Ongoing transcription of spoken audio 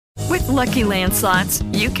Lucky Land Slots,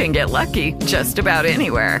 you can get lucky just about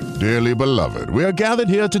anywhere. Dearly beloved, we are gathered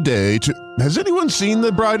here today to... Has anyone seen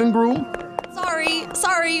the bride and groom?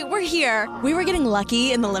 Sorry, we're here. We were getting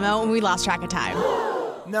lucky in the limo and we lost track of time.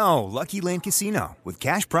 No, Lucky Land Casino, with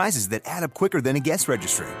cash prizes that add up quicker than a guest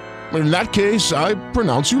registry. In that case, I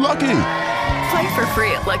pronounce you lucky. Play for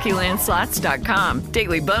free at LuckyLandSlots.com.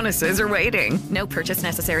 Daily bonuses are waiting. No purchase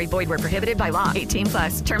necessary. Void where prohibited by law.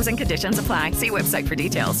 18+. Terms and conditions apply. See website for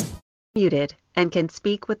details. Muted and can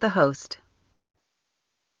speak with the host.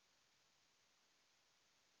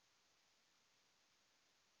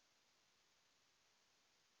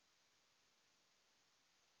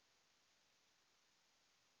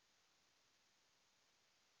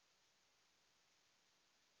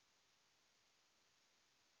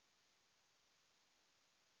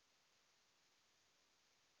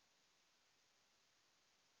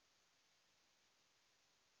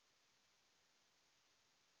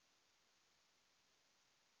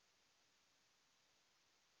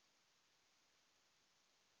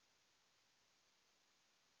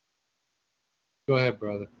 Go ahead,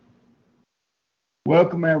 brother.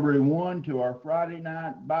 Welcome, everyone, to our Friday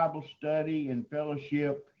night Bible study and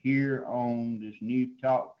fellowship here on this new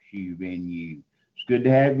talk show venue. It's good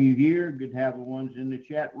to have you here. Good to have the ones in the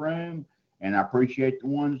chat room, and I appreciate the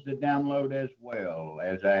ones that download as well.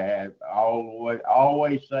 As I have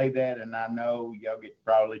always say that, and I know y'all get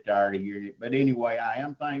probably tired of hearing it, but anyway, I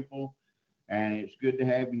am thankful, and it's good to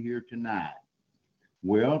have you here tonight.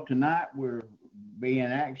 Well, tonight we're being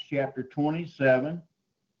Acts chapter 27.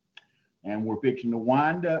 And we're fixing to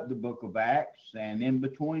wind up the book of Acts. And in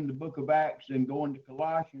between the book of Acts and going to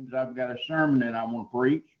Colossians, I've got a sermon that I want to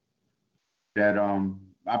preach that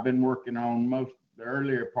I've been working on the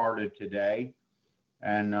earlier part of today.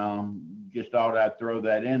 And just thought I'd throw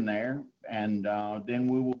that in there. And then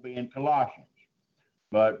we will be in Colossians.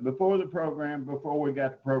 But before we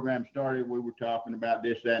got the program started, we were talking about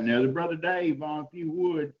this, that, and the other. Brother Dave, if you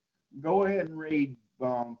would, go ahead and read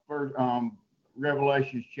first.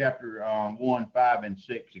 Revelations chapter 1, 5, and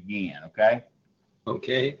 6 again, okay?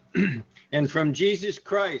 Okay. And from Jesus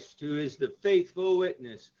Christ, who is the faithful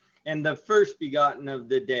witness and the first begotten of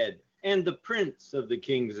the dead and the prince of the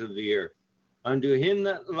kings of the earth, unto him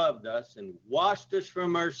that loved us and washed us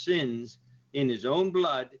from our sins in his own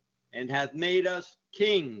blood and hath made us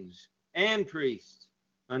kings and priests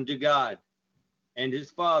unto God and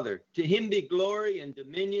his Father. To him be glory and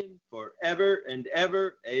dominion forever and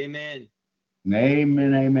ever. Amen.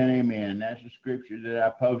 Amen, amen, amen. That's the scripture that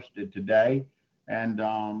I posted today. And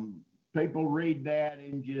people read that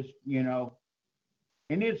and just, and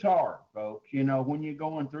it's hard, folks, when you're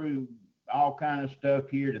going through all kind of stuff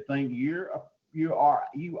here to think you are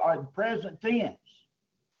the present tense.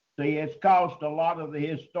 See, it's caused a lot of the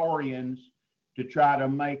historians to try to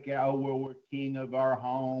make out, we're king of our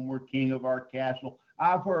home, we're king of our castle.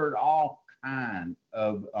 I've heard all kinds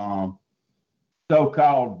of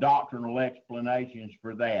so-called doctrinal explanations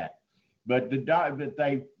for that, but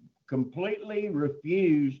they completely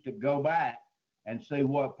refuse to go back and see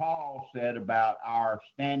what Paul said about our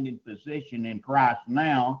standing position in Christ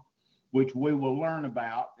now, which we will learn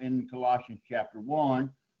about in Colossians chapter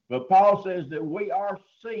 1. But Paul says that we are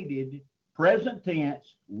seated, present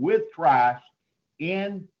tense, with Christ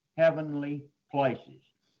in heavenly places.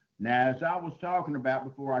 Now, as I was talking about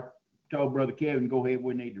before I told Brother Kevin, go ahead,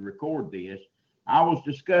 we need to record this, I was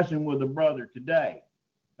discussing with a brother today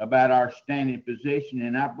about our standing position,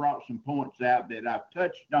 and I brought some points out that I've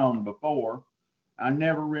touched on before. I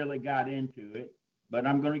never really got into it, but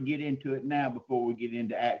I'm going to get into it now before we get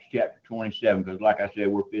into Acts chapter 27, because like I said,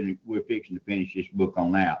 we're fixing to finish this book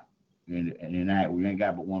on out. And in that, we ain't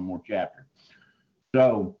got but one more chapter.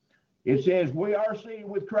 So it says, we are seated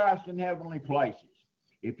with Christ in heavenly places.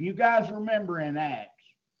 If you guys remember in Acts,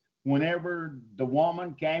 whenever the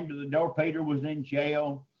woman came to the door, Peter was in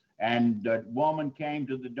jail, and the woman came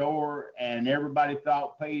to the door, and everybody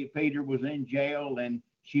thought Peter was in jail, and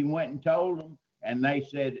she went and told them, and they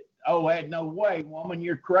said, oh, had no way, woman,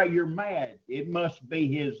 you're mad. It must be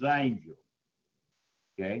his angel.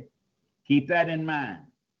 Okay? Keep that in mind.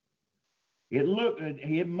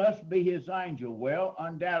 It must be his angel. Well,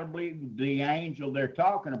 undoubtedly, the angel they're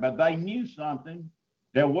talking about, they knew something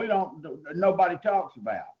that nobody talks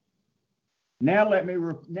about. Now let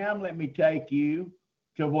me take you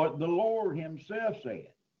to what the Lord himself said.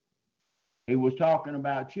 He was talking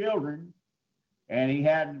about children, and he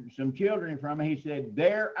had some children from him. He said,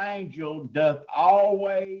 their angel doth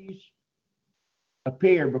always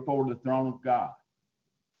appear before the throne of God.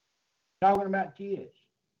 Talking about kids.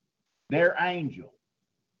 Their angel.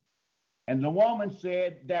 And the woman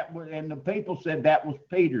said that was, and the people said that was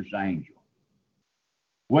Peter's angel.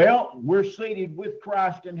 Well, we're seated with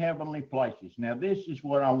Christ in heavenly places. Now, this is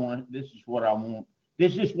what I want. This is what I want.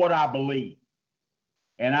 This is what I believe.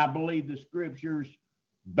 And I believe the scriptures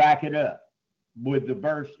back it up with the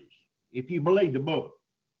verses. If you believe the book.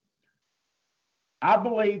 I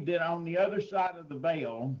believe that on the other side of the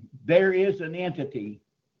veil, there is an entity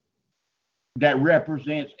that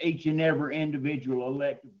represents each and every individual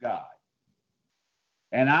elect of God.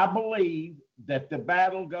 And I believe that the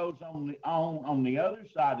battle goes on the other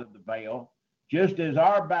side of the veil, just as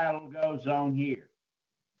our battle goes on here.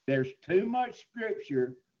 There's too much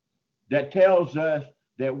scripture that tells us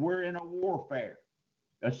that we're in a warfare,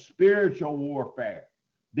 a spiritual warfare.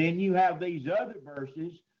 Then you have these other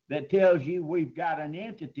verses that tells you we've got an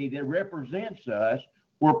entity that represents us,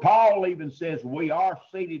 where Paul even says we are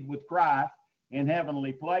seated with Christ in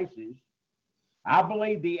heavenly places. I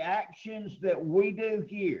believe the actions that we do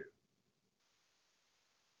here,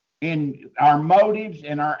 in our motives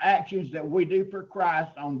and our actions that we do for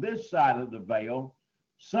Christ on this side of the veil,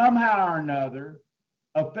 somehow or another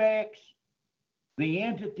affects the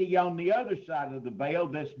entity on the other side of the veil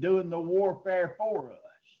that's doing the warfare for us.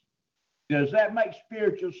 Does that make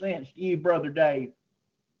spiritual sense to you, Brother Dave?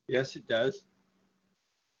 Yes, it does.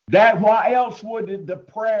 Why else would the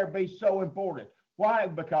prayer be so important? Why?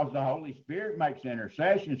 Because the Holy Spirit makes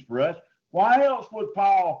intercessions for us. Why else would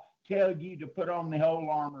Paul tell you to put on the whole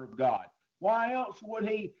armor of God? Why else would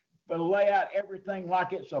he lay out everything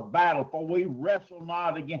like it's a battle, for we wrestle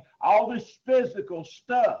not against all this physical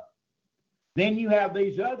stuff? Then you have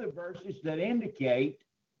these other verses that indicate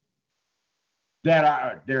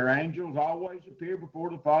that their angels always appear before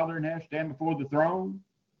the Father and have stand before the throne.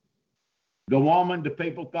 The woman, the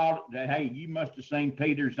people thought that, hey, you must have seen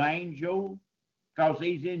Peter's angel because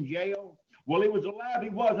he's in jail. Well, he was alive. He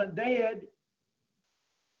wasn't dead.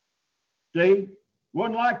 See?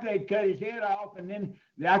 Wasn't like they'd cut his head off, and then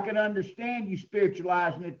I could understand you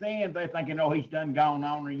spiritualizing it then. They're thinking, oh, he's done gone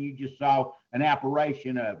on, and you just saw an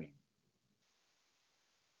apparition of him.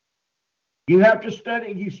 You have to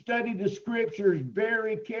study. You study the scriptures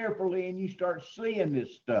very carefully, and you start seeing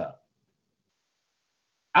this stuff.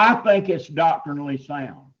 I think it's doctrinally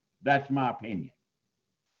sound. That's my opinion.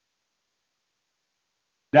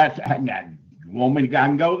 I can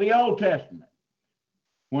go to the Old Testament.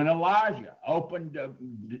 When Elijah opened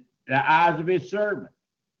the eyes of his servant,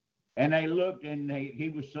 and they looked, and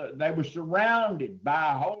they were surrounded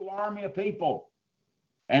by a whole army of people,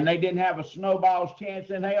 and they didn't have a snowball's chance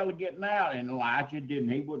in hell of getting out. And Elijah didn't.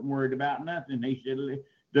 He wasn't worried about nothing. He said,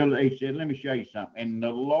 let me show you something. And the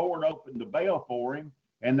Lord opened the veil for him,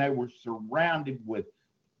 and they were surrounded with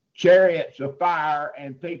chariots of fire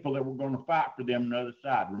and people that were going to fight for them on the other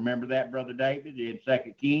side. Remember that, Brother David, in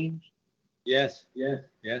 2 Kings? Yes. You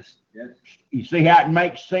see how it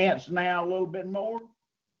makes sense now a little bit more?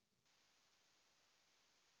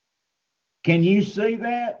 Can you see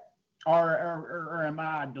that? Or am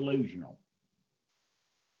I delusional?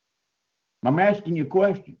 I'm asking you a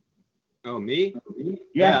question. Oh, me?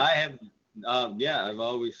 Yeah, I have. I've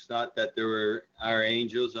always thought that there were our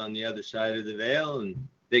angels on the other side of the veil, and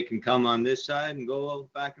they can come on this side and go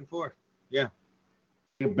back and forth. Yeah.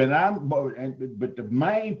 But the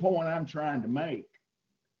main point I'm trying to make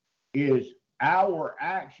is our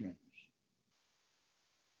actions.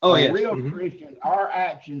 Oh, yes. Real Christian, our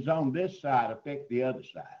actions on this side affect the other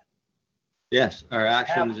side. Yes, our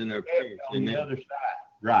actions and our prayers on the other side.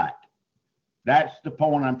 Right. That's the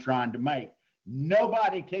point I'm trying to make.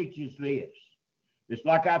 Nobody teaches this. It's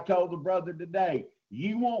like I told the brother today.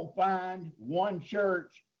 You won't find one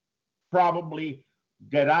church probably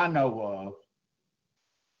that I know of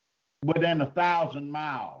within 1,000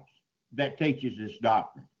 miles that teaches this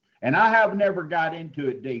doctrine. And I have never got into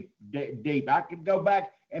it deep. I could go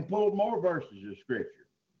back and pull more verses of scripture.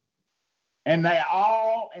 And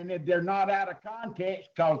they're not out of context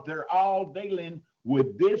because they're all dealing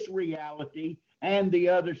with this reality and the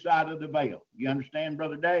other side of the veil. You understand,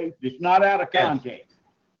 Brother Dave? It's not out of context. Yes.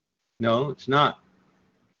 No, it's not.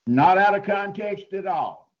 Not out of context at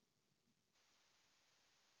all.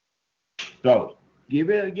 So give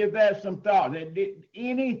that some thought.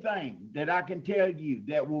 Anything that I can tell you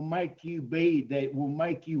that will make you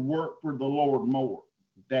work for the Lord more,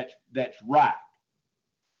 that's right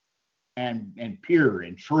and pure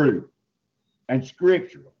and true and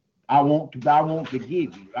scriptural. I want to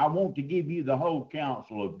give you the whole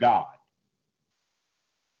counsel of God.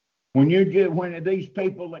 When these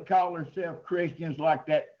people that call themselves Christians, like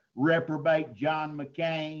that reprobate John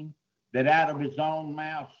McCain, that out of his own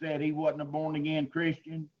mouth said he wasn't a born again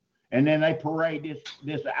Christian, And then they parade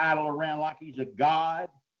this idol around like he's a god.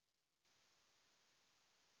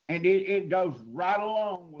 And it goes right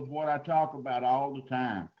along with what I talk about all the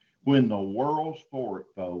time. When the world's for it,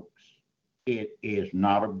 folks, it is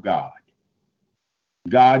not of God.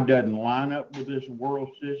 God doesn't line up with this world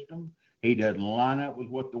system. He doesn't line up with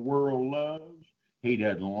what the world loves. He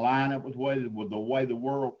doesn't line up with the way the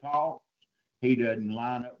world talks. He doesn't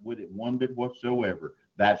line up with it one bit whatsoever.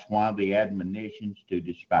 That's why the admonitions to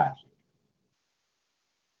despise it.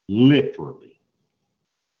 Literally.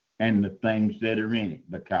 And the things that are in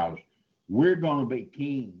it, because we're going to be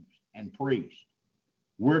kings and priests.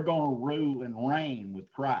 We're going to rule and reign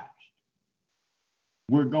with Christ.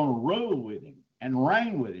 We're going to rule with him and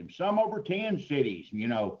reign with him. Some over 10 cities,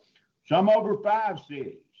 some over 5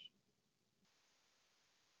 cities.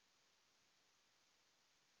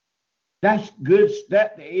 That's good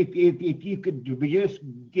stuff. If you could just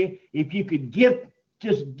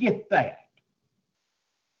get that.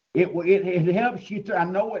 It helps you through. I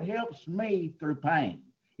know it helps me through pain.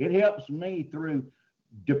 It helps me through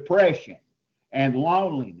depression and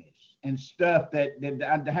loneliness and stuff that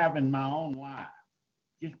I have in my own life.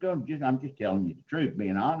 I'm just telling you the truth,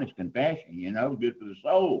 being honest, confession, good for the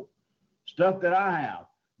soul. Stuff that I have.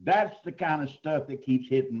 That's the kind of stuff that keeps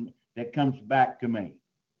hitting, that comes back to me.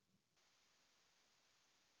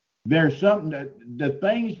 There's something the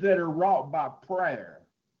things that are wrought by prayer,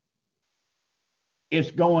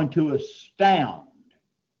 it's going to astound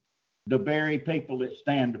the very people that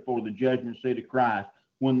stand before the judgment seat of Christ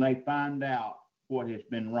when they find out what has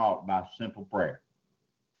been wrought by simple prayer.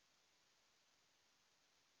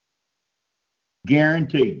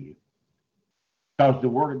 Guarantee you. Because the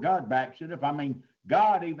Word of God backs it up. I mean,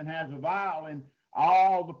 God even has a vial in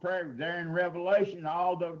all the prayers there in Revelation.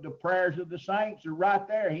 All the prayers of the saints are right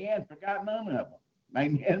there. He hasn't forgotten none of them.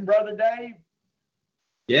 Amen, Brother Dave?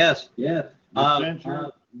 Yes. Do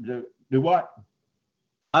what?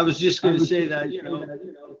 I was just going to say that,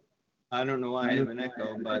 I don't know why I have an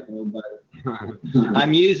echo, but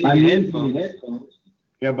I'm using headphones.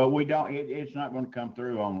 Yeah, but we don't. It's not going to come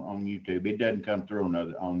through on YouTube. It doesn't come through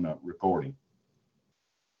on the recording.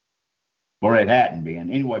 Or it hadn't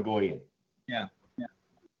been. Anyway, go ahead. Yeah.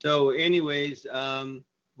 So, anyways,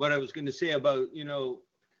 what I was going to say about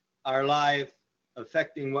our life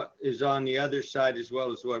affecting what is on the other side, as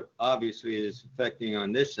well as what obviously is affecting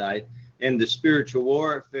on this side, and the spiritual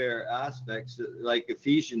warfare aspects, like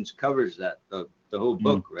Ephesians covers that the whole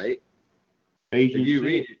book, right? Ephesians, if you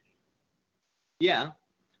read it, yeah.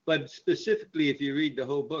 But specifically, if you read the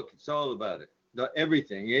whole book, it's all about it,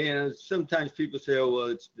 everything. Sometimes people say, "Oh,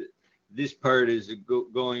 well, this part is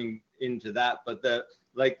going into that," but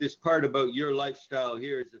this part about your lifestyle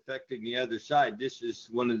here is affecting the other side. This is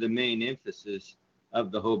one of the main emphasis of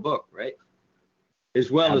the whole book, right?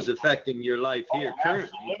 As well as affecting your life here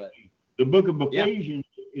currently. But the book of Ephesians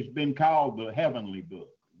has been called the heavenly book.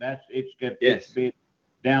 It's been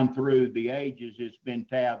down through the ages. It's been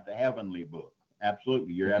tabbed the heavenly book.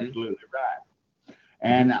 Absolutely, you're absolutely right.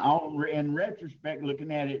 And in retrospect,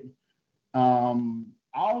 looking at it,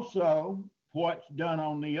 also what's done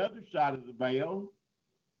on the other side of the veil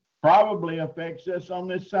probably affects us on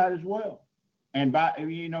this side as well, and vice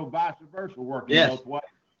versa, working both ways.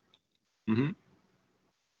 Mm-hmm.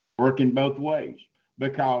 Working both ways,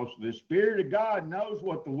 because the Spirit of God knows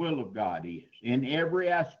what the will of God is in every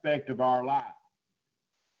aspect of our life.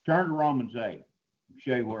 Turn to Romans 8. I'll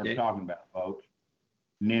show you what I'm talking about, folks,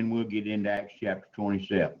 and then we'll get into Acts chapter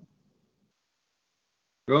 27.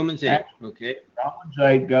 Romans 8. Okay. Romans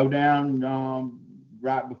 8. Go down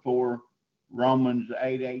right before Romans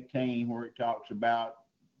 8:18, where it talks about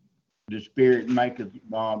the Spirit maketh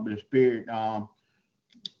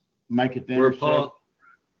intercession.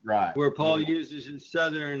 Right. Where Paul uses his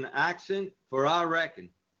southern accent, for I reckon.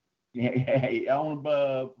 Yeah, on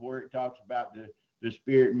above where it talks about the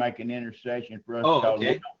Spirit making intercession for us. Oh, we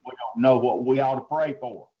don't know what we ought to pray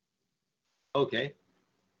for. Okay,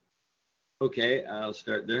 I'll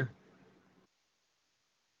start there.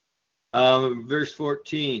 Verse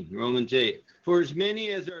 14, Romans 8. For as many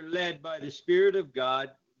as are led by the Spirit of God,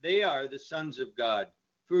 they are the sons of God.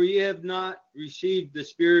 For ye have not received the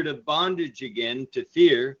spirit of bondage again to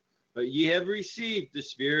fear, but ye have received the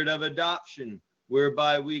spirit of adoption,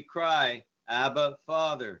 whereby we cry, Abba,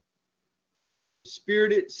 Father. The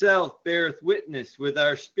Spirit itself beareth witness with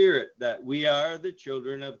our spirit that we are the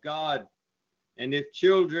children of God. And if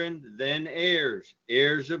children, then heirs,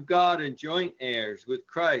 heirs of God and joint heirs with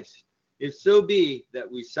Christ, if so be that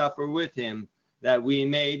we suffer with him, that we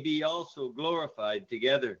may be also glorified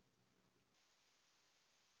together.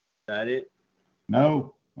 Is that it?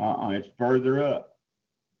 No, it's further up.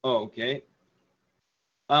 Oh, okay.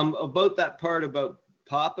 About that part about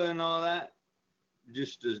Papa and all that,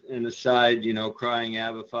 just as an aside, crying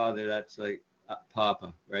Abba Father, that's like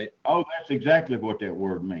Papa, right? Oh, that's exactly what that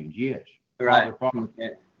word means. Yes. Right. Father.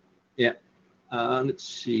 Okay. Yeah. Let's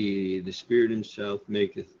see. The Spirit himself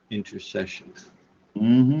maketh intercession.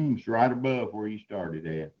 It's right above where you started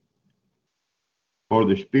at. For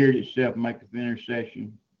the Spirit itself maketh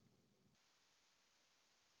intercession.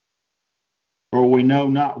 For we know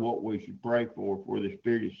not what we should pray for the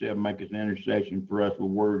Spirit itself maketh intercession for us with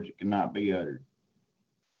words that cannot be uttered.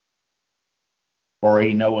 For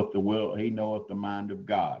he knoweth the mind of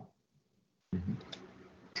God. Mm-hmm.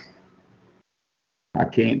 I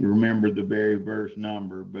can't remember the very verse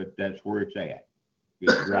number, but that's where it's at.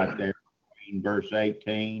 It's right there between verse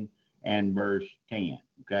 18 and verse 10.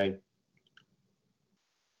 Okay.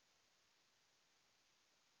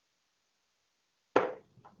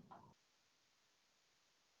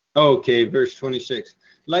 Okay, verse 26.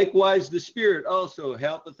 Likewise, the Spirit also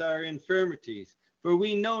helpeth our infirmities, for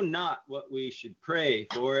we know not what we should pray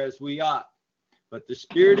for as we ought. But the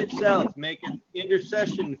Spirit itself maketh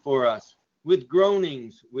intercession for us with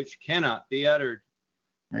groanings which cannot be uttered.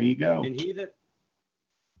 There you go. And he that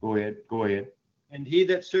Go ahead. And he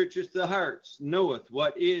that searcheth the hearts knoweth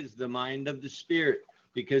what is the mind of the Spirit,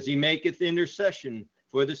 because he maketh intercession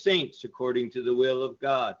for the saints according to the will of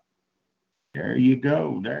God. There you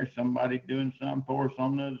go. There's somebody doing something for us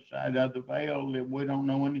on the other side of the veil that we don't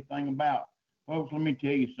know anything about. Folks, let me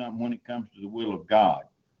tell you something when it comes to the will of God.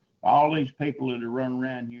 All these people that are running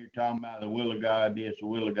around here talking about the will of God this, the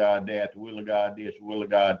will of God that, the will of God this, the will of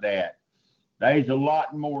God that. There's a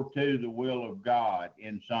lot more to the will of God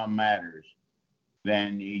in some matters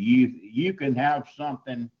than you can have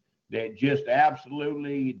something that just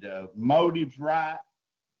absolutely the motive's right,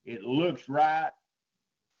 it looks right,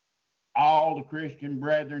 all the Christian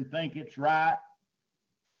brethren think it's right,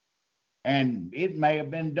 and it may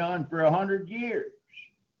have been done for 100 years.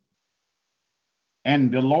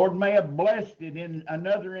 And the Lord may have blessed it in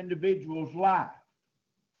another individual's life,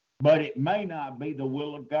 but it may not be the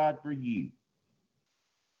will of God for you.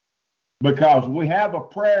 Because we have a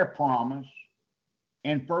prayer promise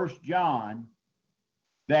in 1 John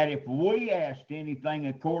that if we ask anything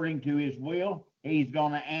according to his will, he's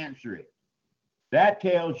going to answer it. That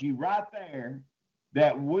tells you right there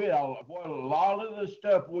that a lot of the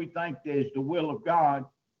stuff we think is the will of God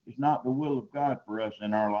is not the will of God for us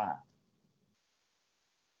in our life.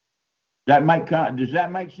 Does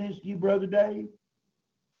that make sense to you, Brother Dave?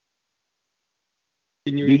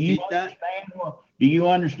 Can you repeat that? Do you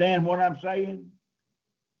understand what I'm saying?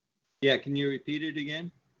 Yeah, can you repeat it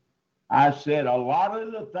again? I said a lot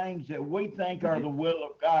of the things that we think are the will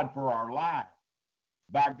of God for our life,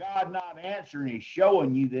 by God not answering is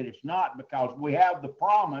showing you that it's not, because we have the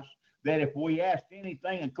promise that if we ask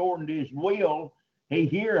anything according to his will, he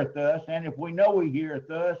heareth us. And if we know he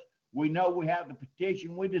heareth us, we know we have the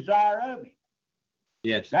petition we desire of him.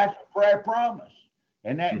 Yes. That's a prayer promise.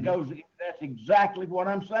 And that that's exactly what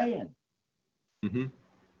I'm saying. Mm-hmm.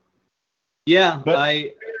 Yeah.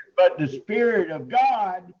 But the Spirit of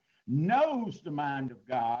God knows the mind of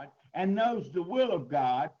God and knows the will of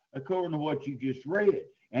God according to what you just read.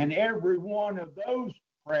 And every one of those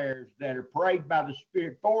prayers that are prayed by the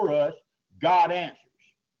Spirit for us, God answers,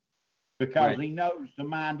 because he knows the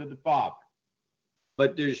mind of the Father.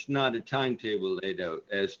 But there's not a timetable laid out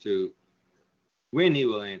as to when he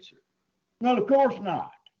will answer. No, of course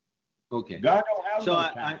not. Okay. God don't have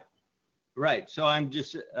no time. Right. So I'm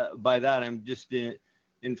just, by that, I'm just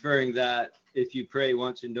inferring that if you pray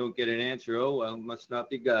once and don't get an answer, oh, well, it must not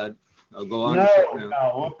be God. I'll go on.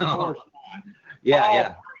 No, of course not.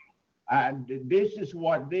 Yeah. This is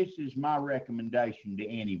my recommendation to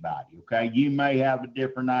anybody. Okay. You may have a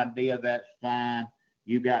different idea. That's fine.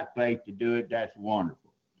 You got faith to do it. That's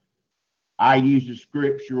wonderful. I use the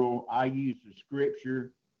scripture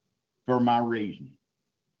for my reasoning.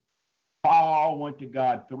 Paul went to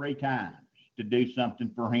God 3 times to do something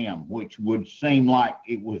for him, which would seem like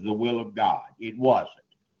it was the will of God. It wasn't.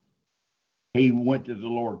 He went to the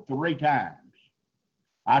Lord 3 times.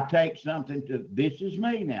 I take something to, this is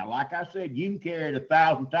me now. Like I said, you can carry it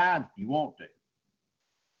 1,000 times if you want to.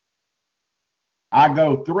 I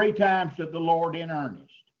go 3 times to the Lord in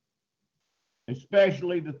earnest.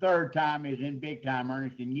 Especially the 3rd time is in big time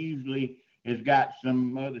earnest, and usually has got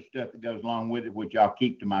some other stuff that goes along with it, which I'll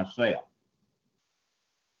keep to myself.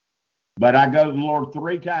 But I go to the Lord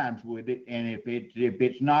 3 times with it, and if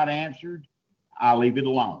it's not answered, I leave it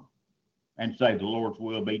alone and say the Lord's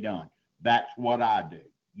will be done. That's what I do.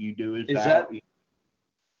 You do is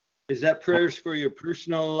Is that prayers for your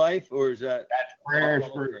personal life, or is that?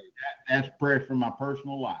 That's prayers for my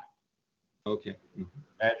personal life. Okay.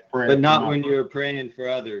 That's prayer. But not when you're praying for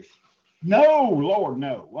others. No, Lord,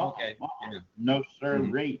 no. Okay. Yeah. No, sir.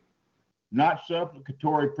 Not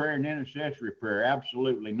supplicatory prayer and intercessory prayer.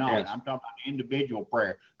 Absolutely not. Yes. I'm talking about individual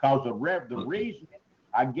prayer. Because the reason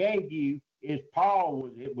I gave you is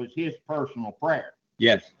it was his personal prayer.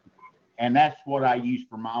 Yes. And that's what I use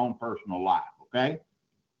for my own personal life. Okay.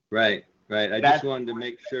 Right. I just wanted to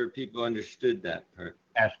make sure people understood that part.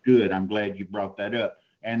 That's good. I'm glad you brought that up.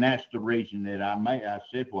 And that's the reason that I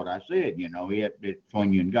said what I said. You know, it's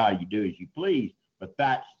between you and God, you do as you please. But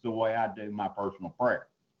that's the way I do my personal prayer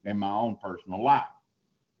in my own personal life.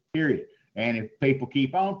 Period. And if people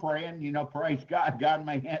keep on praying, you know, praise God, God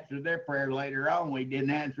may answer their prayer later on. We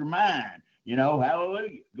didn't answer mine. You know,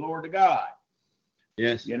 hallelujah. Glory to God.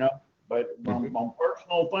 Yes. You know, but on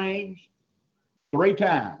personal things, 3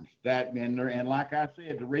 times that, and like I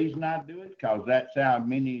said, the reason I do it because that's how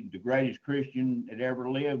the greatest Christian that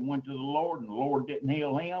ever lived went to the Lord, and the Lord didn't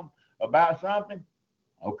heal him about something.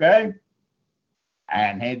 Okay,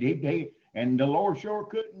 and and the Lord sure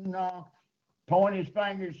couldn't point his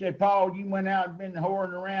finger and say, Paul, you went out and been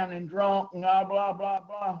whoring around and drunk and blah blah blah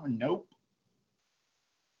blah. Nope.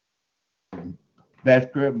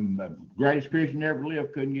 That's the greatest Christian ever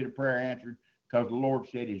lived couldn't get a prayer answered. Because the Lord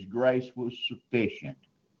said his grace was sufficient.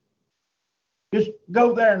 Just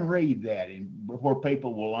go there and read that, and before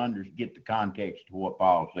people will get the context of what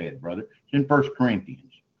Paul said, brother. It's in 1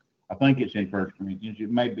 Corinthians. I think it's in 1 Corinthians. It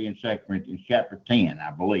may be in 2 Corinthians chapter 10,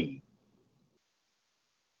 I believe.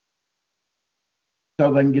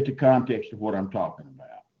 So they can get the context of what I'm talking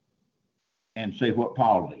about and see what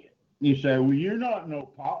Paul did. You say, well, you're not no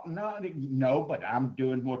Paul. No, but I'm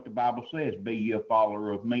doing what the Bible says. Be ye a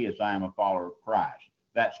follower of me as I am a follower of Christ.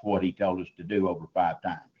 That's what he told us to do over 5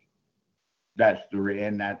 times. That's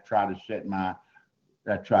and I try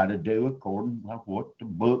to do according to what the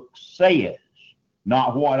book says,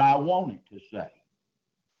 not what I want it to say.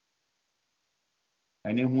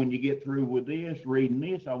 And then when you get through with reading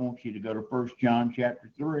this, I want you to go to 1 John chapter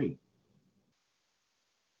 3.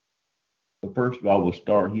 But first of all, we'll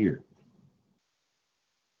start here.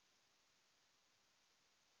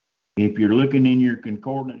 If you're looking in your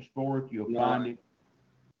concordance for it, you'll find it.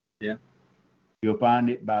 Yeah. You'll find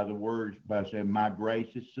it by the words, by saying, my grace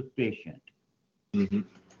is sufficient. Mm-hmm.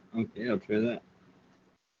 Okay, I'll try that.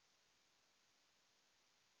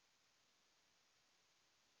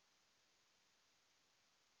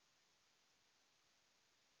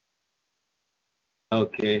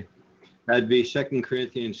 Okay. That'd be 2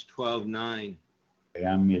 Corinthians 12:9. Okay,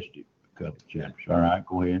 I missed it a couple chapters. All right,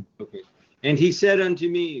 go ahead. Okay. And he said unto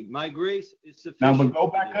me, my grace is sufficient. Now, but go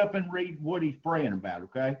back up and read what he's praying about,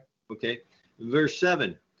 okay? Okay. Verse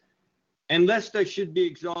 7. And lest I should be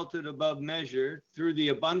exalted above measure through the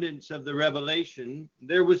abundance of the revelation,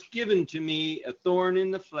 there was given to me a thorn in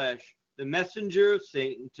the flesh, the messenger of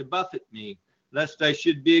Satan, to buffet me, lest I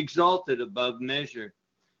should be exalted above measure.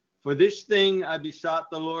 For this thing I besought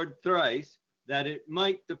the Lord thrice, that it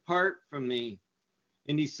might depart from me.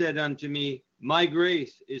 And he said unto me, my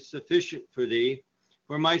grace is sufficient for thee,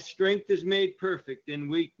 for my strength is made perfect in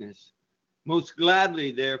weakness. Most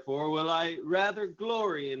gladly, therefore, will I rather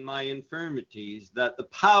glory in my infirmities, that the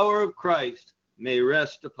power of Christ may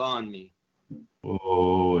rest upon me.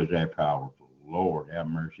 Oh, is that powerful? Lord, have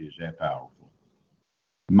mercy, is that powerful?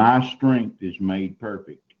 My strength is made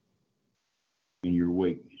perfect in your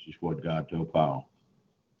weakness, is what God told Paul.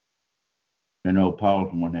 And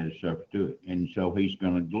Paul's the one that had to suffer through it. And so he's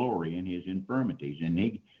going to glory in his infirmities. And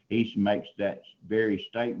he makes that very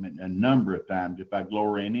statement a number of times. If I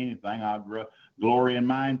glory in anything, I'll glory in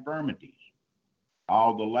my infirmities.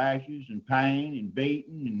 All the lashes and pain and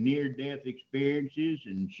beating and near-death experiences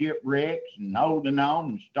and shipwrecks and holding on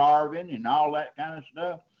and starving and all that kind of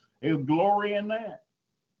stuff, he'll glory in that.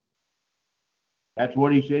 That's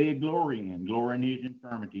what he said he'd glory in his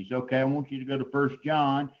infirmities. Okay, I want you to go to 1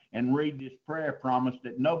 John and read this prayer promise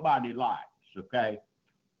that nobody likes, okay?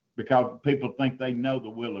 Because people think they know the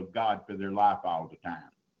will of God for their life all the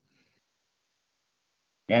time.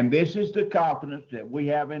 And this is the confidence that we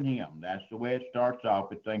have in him. That's the way it starts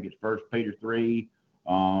off. I think it's 1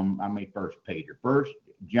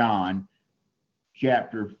 John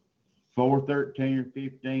chapter 4:13 or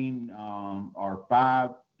 15 or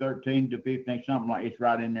 5:13 to 15, something like it's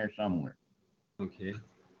right in there somewhere. Okay.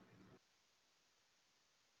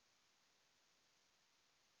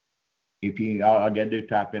 If you, all I got to do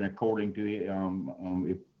type in according to it,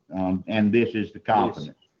 and this is the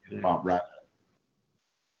confidence. Yes. Pop right.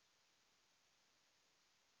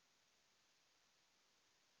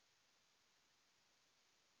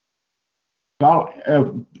 Folks,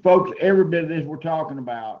 every bit of this we're talking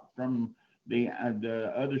about, from the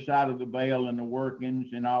other side of the veil and the workings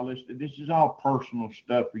and all this is all personal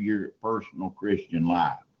stuff for your personal Christian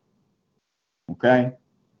life. Okay?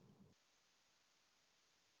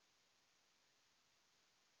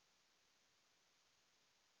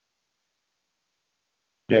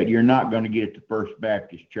 That you're not going to get at the First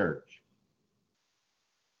Baptist Church.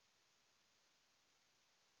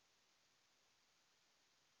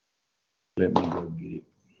 Let me go get it.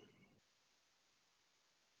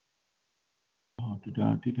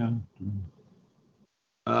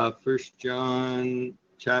 1 John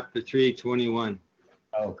chapter 3:21.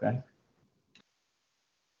 Okay.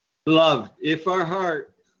 Beloved, if our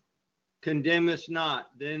heart condemn us not,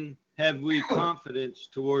 then have we confidence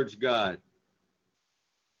towards God.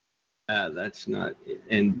 That's not it.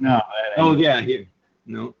 And no, here.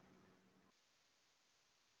 No.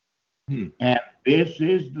 And this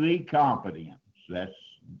is the confidence.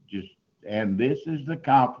 And this is the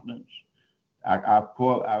confidence. I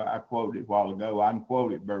quoted a while ago. I can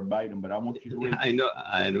quote it verbatim, but I want you to read it. I know.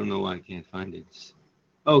 I don't know why I can't find it.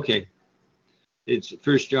 Okay. It's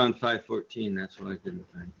 1 John 5:14. That's what I couldn't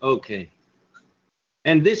find. Okay.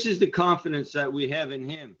 And this is the confidence that we have in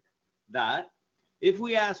him, that if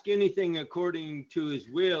we ask anything according to his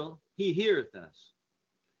will, he heareth us.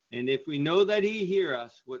 And if we know that he hear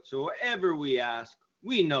us, whatsoever we ask,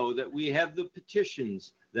 we know that we have the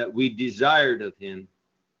petitions that we desired of him.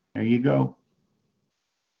 There you go.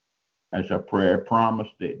 That's a prayer promise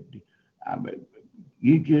that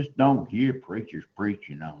you just don't hear preachers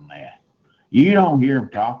preaching on that. You don't hear them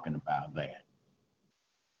talking about that.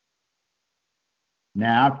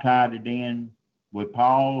 Now, I've tied it in with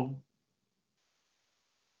Paul's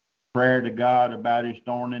prayer to God about his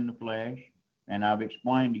thorn in the flesh, and I've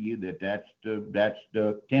explained to you that that's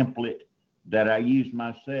the template that I use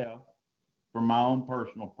myself for my own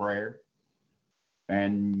personal prayer.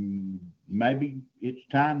 And maybe it's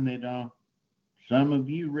time that some of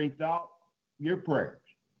you rethought your prayers,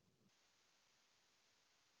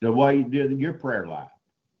 the way you do your prayer life,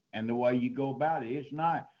 and the way you go about it. It's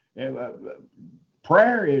not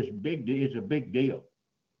prayer is a big deal.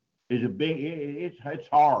 It's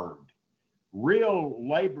hard. Real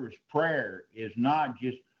laborious prayer is not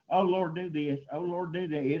just, oh Lord, do this, oh Lord, do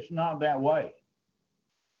that. It's not that way.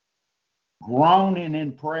 Groaning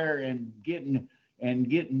in prayer and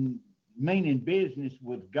getting meaning business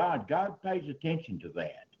with God. God pays attention to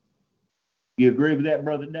that. You agree with that,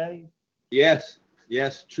 Brother Dave? Yes,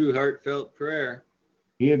 true heartfelt prayer.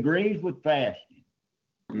 He agrees with fasting.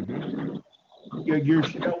 Mm-hmm.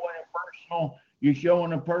 You're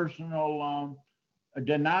showing a personal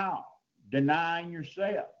denial, denying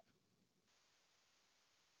yourself.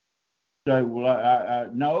 So,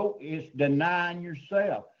 no, it's denying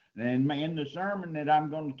yourself. And in the sermon that I'm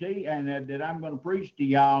going to teach and that I'm going to preach to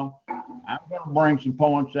y'all, I'm going to bring some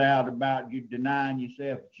points out about you denying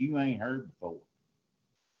yourself that you ain't heard before.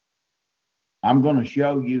 I'm going to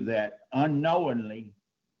show you that unknowingly.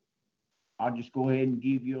 I'll just go ahead and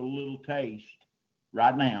give you a little taste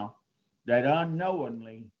right now, that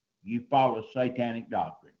unknowingly you follow satanic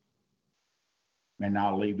doctrine. And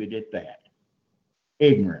I'll leave it at that.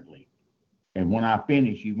 Ignorantly. And when I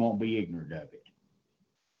finish, you won't be ignorant of it.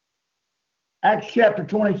 Acts chapter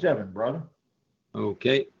 27, brother.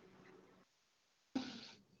 Okay.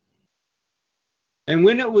 And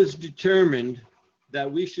when it was determined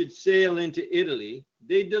that we should sail into Italy,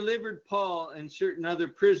 they delivered Paul and certain other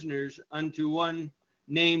prisoners unto one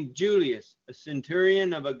named Julius, a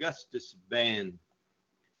centurion of Augustus' band.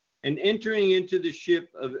 And entering into the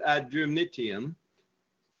ship of Adramyttium,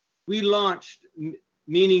 we launched,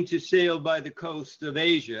 meaning to sail by the coast of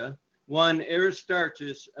Asia, one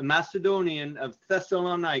Aristarchus, a Macedonian of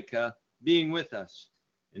Thessalonica, being with us.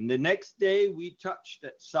 And the next day we touched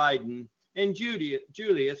at Sidon, and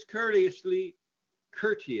Julius courteously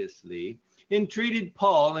entreated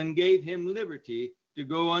Paul and gave him liberty to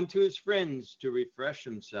go unto his friends to refresh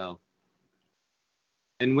himself.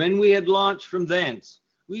 And when we had launched from thence,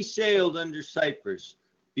 we sailed under Cyprus,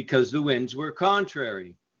 because the winds were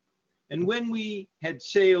contrary. And when we had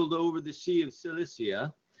sailed over the sea of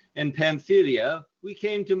Cilicia and Pamphylia, we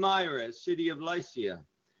came to Myra, city of Lycia.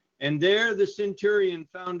 And there the centurion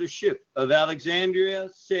found a ship of Alexandria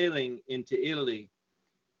sailing into Italy,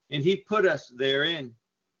 and he put us therein.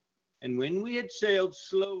 And when we had sailed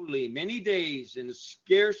slowly many days, and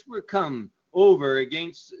scarce were come over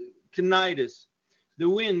against Cnidus, the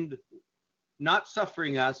wind not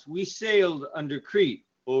suffering us, we sailed under Crete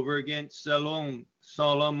over against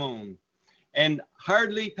Solomon, and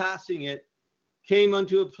hardly passing it, came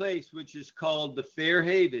unto a place which is called the Fair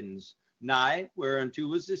Havens, nigh whereunto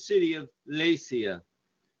was the city of Lasea.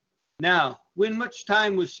 Now, when much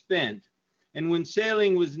time was spent, and when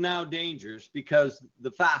sailing was now dangerous, because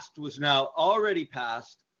the fast was now already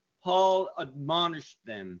past, Paul admonished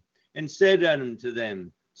them, and said unto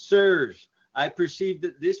them, Sirs, I perceive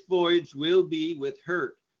that this voyage will be with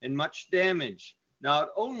hurt and much damage, not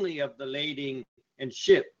only of the lading and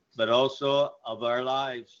ship, but also of our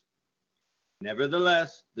lives.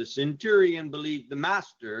 Nevertheless, the centurion believed the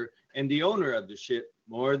master and the owner of the ship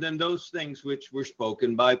more than those things which were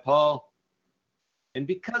spoken by Paul. And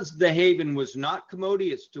because the haven was not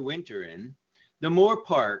commodious to winter in, the more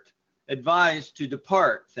part advised to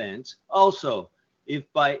depart thence also, if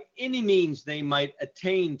by any means they might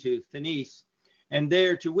attain to Phoenice, and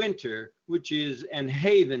there to winter, which is an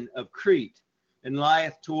haven of Crete, and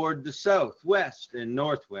lieth toward the south, west, and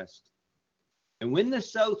northwest. And when the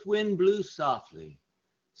south wind blew softly,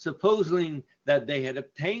 supposing that they had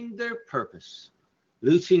obtained their purpose,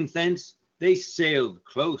 loosing thence, they sailed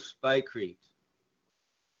close by Crete.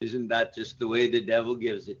 Isn't that just the way the devil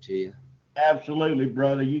gives it to you? Absolutely,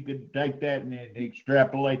 brother. You could take that and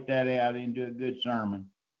extrapolate that out into a good sermon.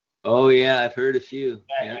 Oh, yeah, I've heard a few.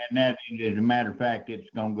 And that, as a matter of fact, it's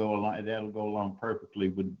going to go along. That'll go along perfectly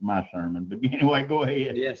with my sermon. But anyway, go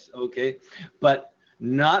ahead. Yes, okay. But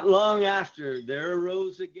not long after, there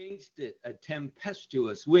arose against it a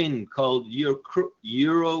tempestuous wind called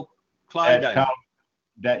Euroclydon.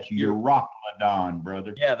 That's Euroclydon,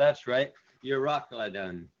 brother. Yeah, that's right.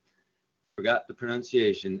 Euroclydon. Forgot the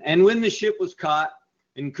pronunciation. And when the ship was caught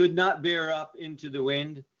and could not bear up into the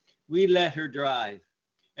wind, we let her drive.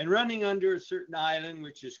 And running under a certain island,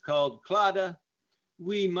 which is called Clauda,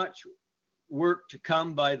 we much worked to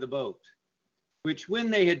come by the boat, which when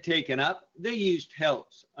they had taken up, they used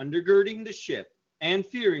helps, undergirding the ship, and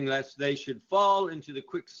fearing lest they should fall into the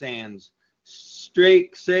quicksands,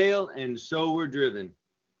 strake sail, and so were driven.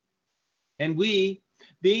 And we,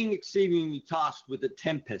 being exceedingly tossed with a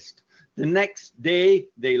tempest, the next day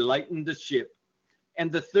they lightened the ship.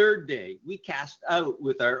 And the third day we cast out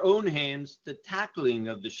with our own hands the tackling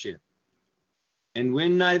of the ship. And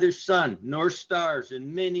when neither sun nor stars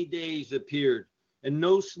in many days appeared, and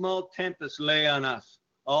no small tempest lay on us,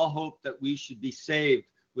 all hope that we should be saved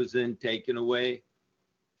was then taken away.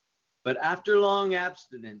 But after long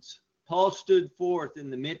abstinence, Paul stood forth in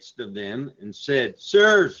the midst of them and said,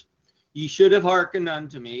 Sirs, ye should have hearkened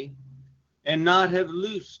unto me, and not have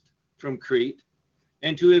loosed from Crete,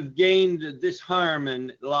 and to have gained this harm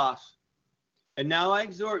and loss. And now I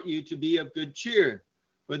exhort you to be of good cheer,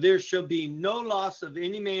 for there shall be no loss of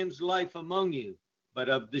any man's life among you, but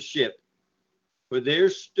of the ship. For there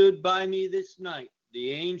stood by me this night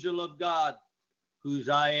the angel of God, whose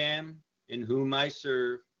I am and whom I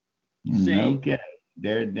serve, saying, Okay.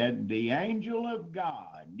 That the angel of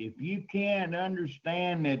God. If you can't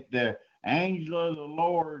understand that the angel of the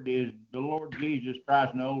Lord is the Lord Jesus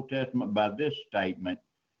Christ in the Old Testament by this statement,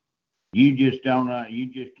 you just don't know. You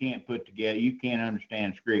just can't put together. You can't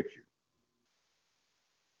understand Scripture.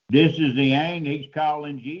 This is the angel. He's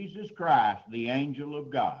calling Jesus Christ the angel of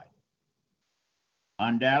God.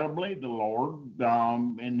 Undoubtedly, the Lord,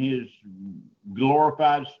 in his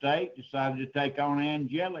glorified state, decided to take on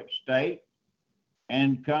angelic state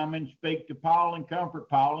and come and speak to Paul and comfort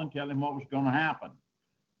Paul and tell him what was going to happen.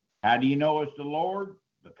 How do you know it's the Lord?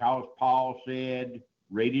 Because Paul said,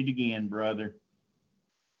 read it again, brother.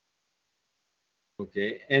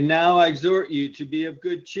 Okay, and now I exhort you to be of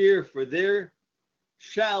good cheer, for there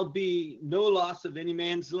shall be no loss of any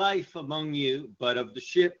man's life among you, but of the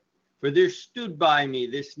ship. For there stood by me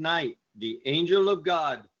this night the angel of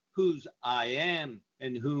God, whose I am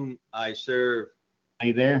and whom I serve.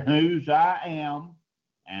 Hey there, whose I am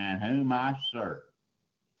and whom I serve.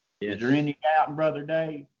 Yes. Is there any doubt, Brother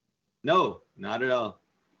Dave? No, not at all.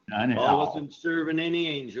 None at Paul all. wasn't serving any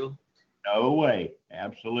angel. No way.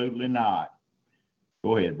 Absolutely not.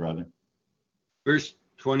 Go ahead, brother. Verse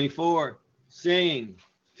 24, saying,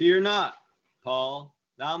 Fear not, Paul,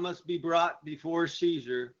 thou must be brought before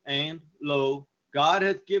Caesar, and, lo, God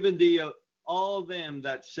hath given thee all them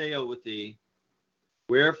that sail with thee.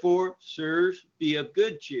 Wherefore, sirs, be of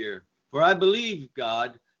good cheer, for I believe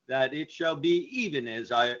God that it shall be even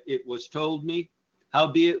as it was told me.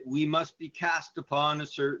 Howbeit we must be cast upon a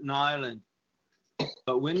certain island.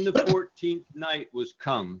 But when the 14th night was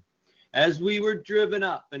come, as we were driven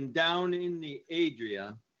up and down in the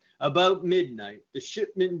Adria, about midnight, the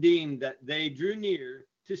shipmen deemed that they drew near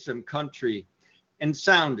to some country, and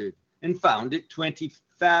sounded, and found it 20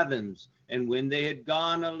 fathoms. And when they had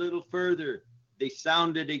gone a little further, they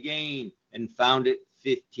sounded again, and found it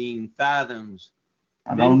 15 fathoms.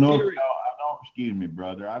 I don't know excuse me,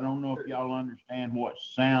 brother. I don't know if y'all understand what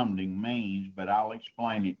sounding means, but I'll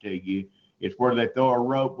explain it to you. It's where they throw a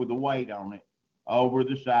rope with a weight on it over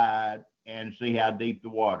the side and see how deep the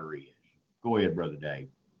water is. Go ahead, Brother Dave.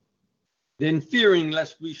 Then, fearing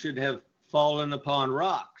lest we should have fallen upon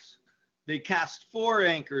rocks, they cast 4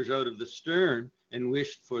 anchors out of the stern and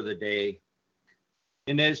wished for the day.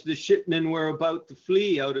 And as the shipmen were about to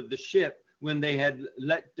flee out of the ship, when they had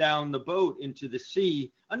let down the boat into the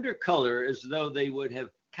sea under color as though they would have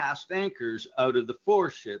cast anchors out of the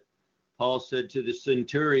foreship, Paul said to the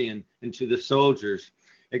centurion and to the soldiers,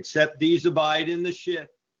 except these abide in the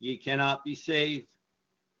ship, ye cannot be saved.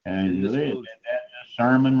 And that's a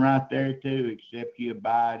sermon right there too. Except you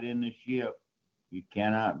abide in the ship, you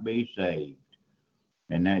cannot be saved.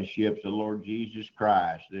 And that ship's the Lord Jesus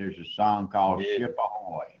Christ. There's a song called Ship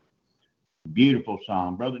Ahoy. Beautiful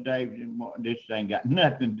song. Brother Dave, this ain't got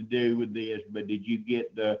nothing to do with this, but did you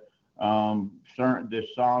get the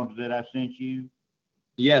songs that I sent you?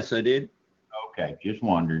 Yes, I did. Okay, just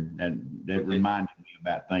wondered. That reminded me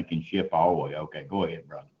about thinking Ship Ahoy. Okay, go ahead,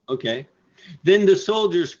 brother. Okay. Then the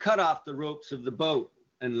soldiers cut off the ropes of the boat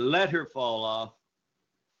and let her fall off.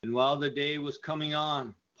 And while the day was coming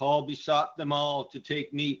on, Paul besought them all to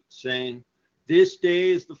take meat, saying, this day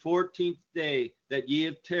is the 14th day that ye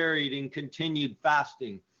have tarried and continued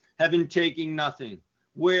fasting, having taken nothing.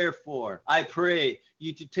 Wherefore, I pray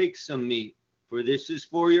you to take some meat, for this is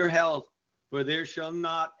for your health, for there shall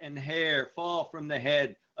not an hair fall from the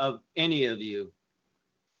head of any of you.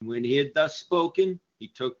 When he had thus spoken, he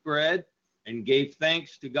took bread and gave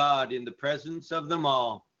thanks to God in the presence of them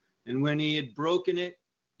all. And when he had broken it,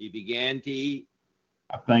 he began to eat.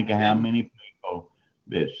 I think of how many people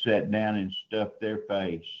that sat down and stuffed their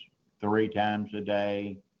face 3 times a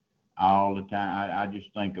day, all the time. I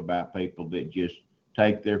just think about people that just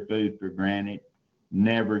take their food for granted,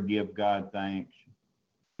 never give God thanks,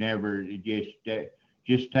 never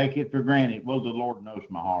just take it for granted. Well, the Lord knows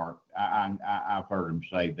my heart. I've heard them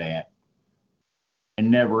say that,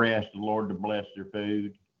 and never ask the Lord to bless their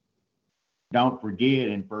food. Don't forget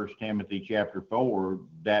in 1 Timothy chapter 4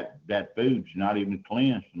 that food's not even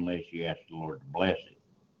cleansed unless you ask the Lord to bless it.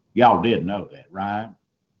 Y'all did know that, right?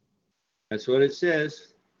 That's what it says.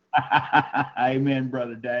 Amen,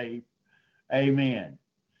 Brother Dave. Amen.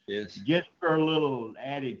 Yes. Just for a little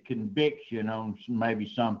added conviction on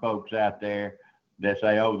maybe some folks out there that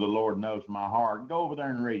say, oh, the Lord knows my heart, go over there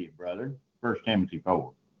and read it, brother. 1 Timothy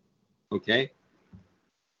 4. Okay.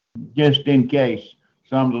 Just in case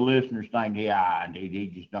some of the listeners think, yeah,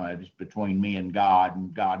 he just don't. It's between me and God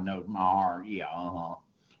knows my heart. Yeah,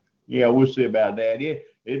 Yeah, we'll see about that.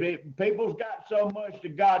 People's got so much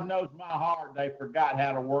that God knows my heart, they forgot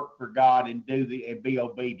how to work for God and be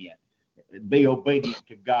obedient. Be obedient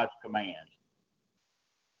to God's commands.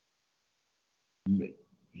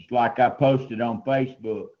 Just like I posted on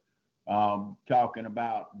Facebook, talking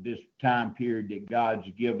about this time period that God's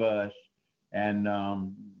give us, and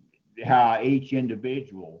how each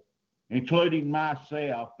individual, including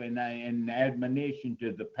myself, and admonition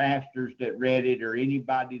to the pastors that read it or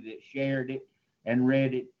anybody that shared it and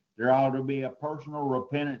read it, there ought to be a personal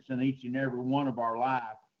repentance in each and every one of our life,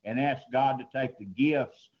 and ask God to take the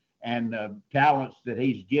gifts and the talents that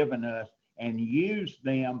he's given us and use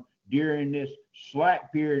them during this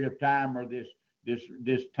slack period of time, or this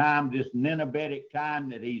Ninevitic time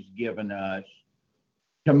that he's given us,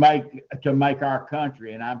 to make our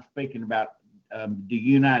country, and I'm speaking about the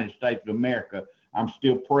United States of America. I'm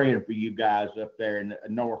still praying for you guys up there in the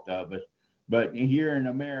north of us, but here in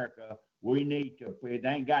America, we need to. It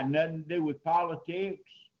ain't got nothing to do with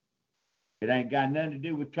politics. It ain't got nothing to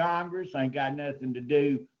do with Congress. Ain't got nothing to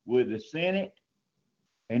do with the Senate.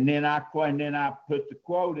 And then I put the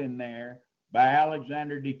quote in there by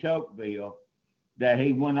Alexander de Tocqueville, that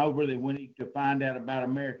he went over to find out about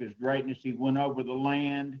America's greatness. He went over the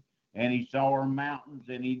land and he saw our mountains,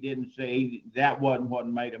 and he didn't say that wasn't what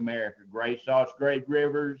made America great. He saw its great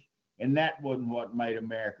rivers, and that wasn't what made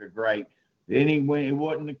America great. Then he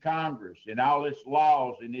wasn't the Congress and all its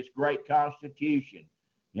laws and this great Constitution,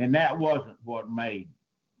 and that wasn't what made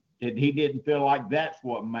it. He didn't feel like that's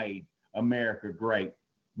what made America great.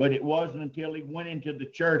 But it wasn't until he went into the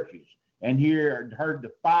churches and heard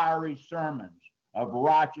the fiery sermons of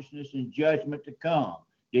righteousness and judgment to come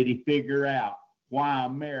did he figure out why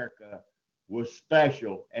America was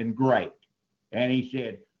special and great. And he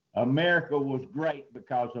said, America was great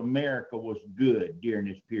because America was good during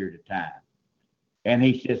this period of time. And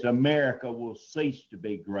he says, America will cease to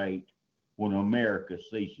be great when America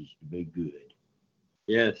ceases to be good.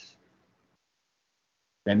 Yes.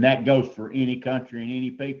 And that goes for any country and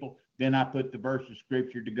any people. Then I put the verse of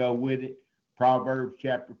scripture to go with it. Proverbs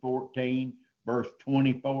chapter 14, verse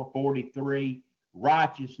 24, 43.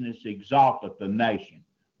 Righteousness exalteth the nation,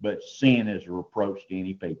 but sin is a reproach to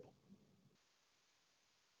any people.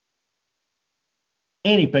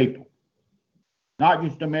 Any people. Not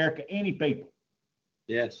just America, any people.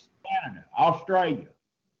 Yes. Canada, Australia,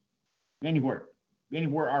 anywhere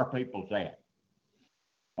our people's at.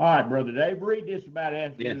 All right, Brother Dave, read this about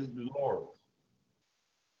asking the Lord.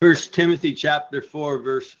 1 Timothy chapter 4,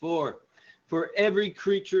 verse 4. For every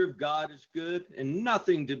creature of God is good, and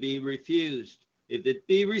nothing to be refused, if it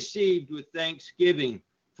be received with thanksgiving,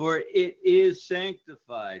 for it is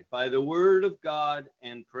sanctified by the word of God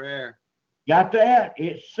and prayer. Got that?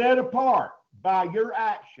 It's set apart by your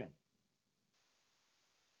action,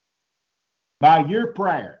 by your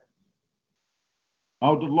prayer.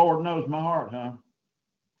 Oh, the Lord knows my heart, huh?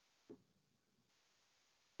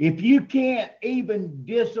 If you can't even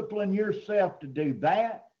discipline yourself to do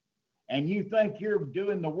that, and you think you're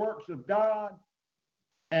doing the works of God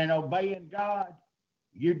and obeying God,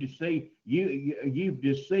 you've deceived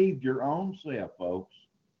your own self, folks.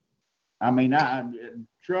 I mean, I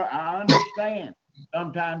understand.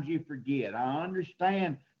 Sometimes you forget. I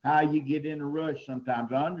understand how you get in a rush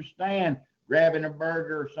sometimes. I understand grabbing a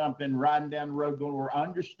burger or something, riding down the road, going to work. I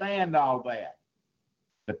understand all that.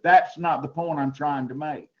 But that's not the point I'm trying to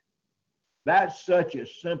make. That's such a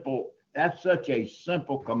simple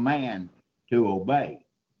command to obey,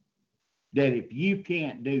 that if you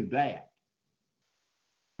can't do that,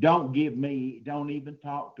 don't even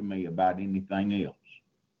talk to me about anything else.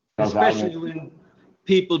 Especially when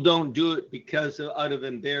people don't do it out of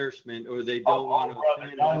embarrassment, or they don't want to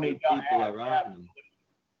offend other people around them.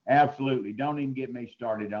 Absolutely. Don't even get me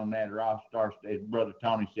started on that, or I'll start, as Brother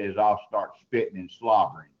Tony says, I'll start spitting and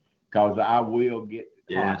slobbering, because I will get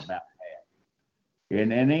hot about that.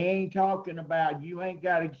 And they ain't talking about, you ain't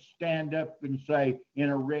got to stand up and say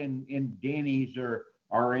in Denny's or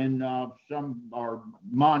in or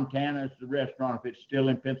Montana's the restaurant, if it's still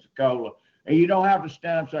in Pensacola. And you don't have to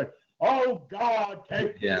stand up and say, oh God,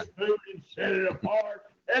 take this food and set it apart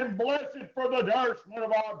and bless it for the nourishment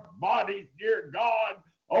of our bodies, dear God.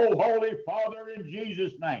 Oh, Holy Father, in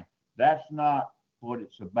Jesus' name. That's not what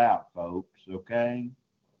it's about, folks, okay?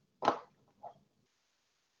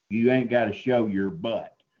 You ain't got to show your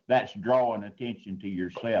butt. That's drawing attention to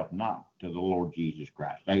yourself, not to the Lord Jesus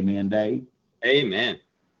Christ. Amen, Dave? Amen.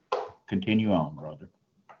 Continue on, brother.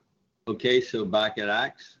 Okay, so back at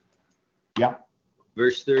Acts. Yep.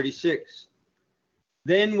 Verse 36.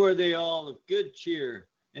 Then were they all of good cheer,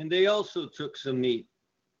 and they also took some meat.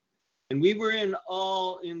 And we were in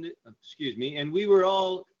all in the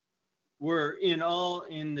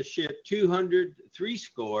ship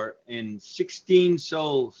 216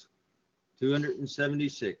 souls,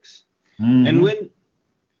 276. Mm-hmm.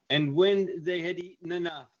 And when they had eaten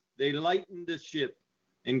enough, they lightened the ship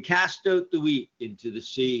and cast out the wheat into the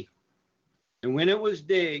sea. And when it was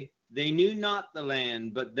day, they knew not the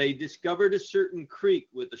land, but they discovered a certain creek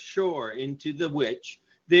with a shore, into the which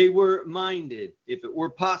they were minded, if it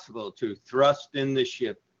were possible, to thrust in the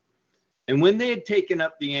ship. And when they had taken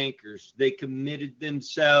up the anchors, they committed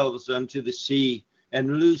themselves unto the sea,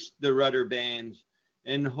 and loosed the rudder bands,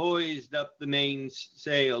 and hoised up the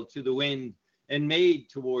mainsail to the wind, and made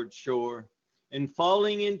toward shore. And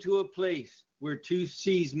falling into a place where two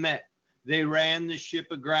seas met, they ran the ship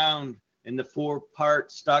aground, and the fore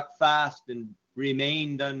part stuck fast and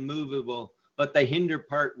remained unmovable, but the hinder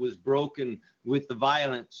part was broken with the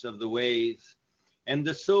violence of the waves. And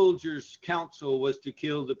the soldiers' counsel was to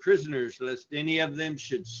kill the prisoners, lest any of them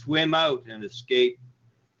should swim out and escape.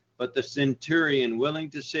 But the centurion,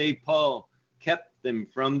 willing to save Paul, kept them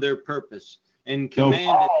from their purpose, and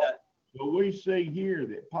commanded that. So we see here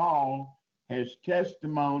that Paul, his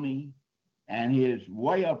testimony and his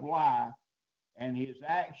way of life and his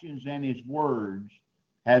actions and his words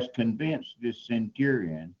has convinced this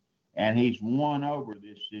centurion, and he's won over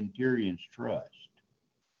this centurion's trust.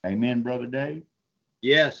 Amen, Brother Dave?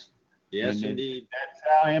 Yes. Yes, indeed. That's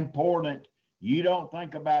how important. You don't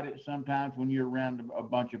think about it sometimes when you're around a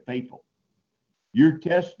bunch of people. Your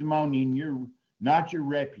testimony and not your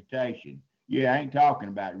reputation. Yeah, I ain't talking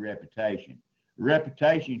about reputation.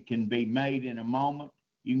 Reputation can be made in a moment.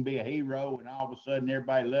 You can be a hero, and all of a sudden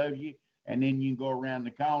everybody loves you, and then you can go around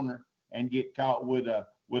the corner and get caught with a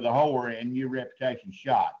whore, and your reputation's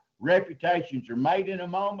shot. Reputations are made in a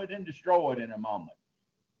moment and destroyed in a moment.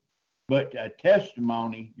 But your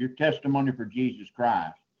testimony for Jesus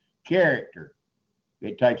Christ, character,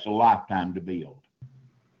 it takes a lifetime to build.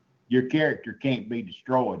 Your character can't be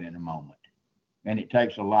destroyed in a moment, and it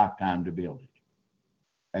takes a lifetime to build it.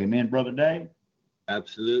 Amen, Brother Dave?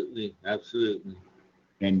 Absolutely. Absolutely.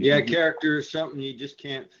 And Yeah, character is something you just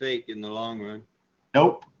can't fake in the long run.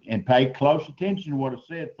 nope. And pay close attention to what it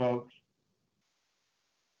said, folks.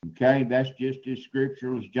 Okay, that's just as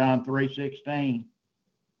scriptural as John 3:16.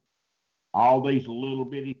 All these little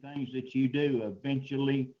bitty things that you do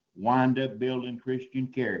eventually wind up building Christian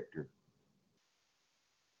character.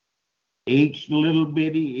 Each little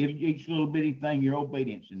bitty thing, your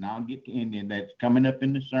obedience, and I'll get to and that's coming up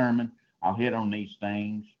in the sermon. I'll hit on these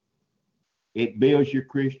things. It builds your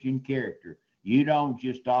Christian character. You don't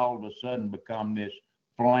just all of a sudden become this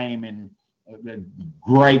flaming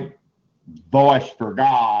great voice for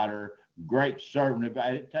God or great servant of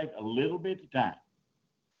God. It takes a little bit of time.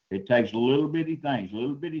 It takes little bitty things,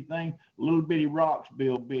 little bitty rocks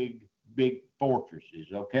build big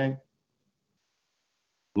fortresses, okay?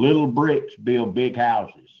 Little bricks build big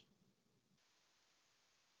houses.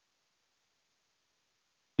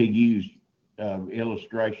 To use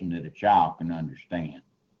illustration that a child can understand.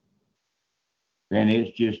 And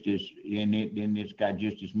it's got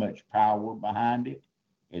just as much power behind it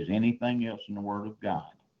as anything else in the Word of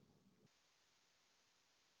God.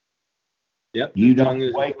 Yep. You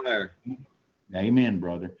don't wake up. Amen,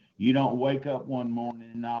 brother. You don't wake up one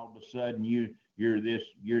morning and all of a sudden you're this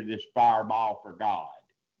fireball for God.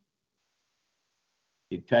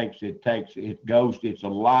 It's a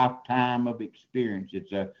lifetime of experience.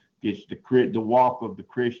 It's the walk of the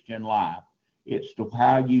Christian life. It's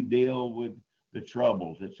how you deal with the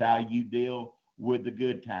troubles. It's how you deal with the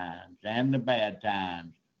good times and the bad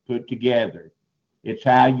times put together. It's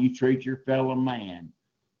how you treat your fellow man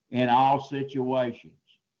in all situations.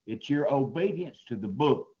 It's your obedience to the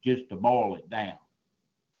book, just to boil it down.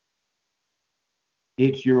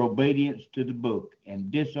 It's your obedience to the book,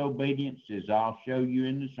 and disobedience, as I'll show you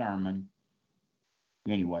in the sermon.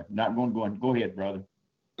 Anyway, not going to go on. Go ahead, brother.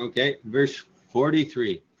 Okay, verse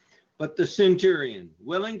 43. But the centurion,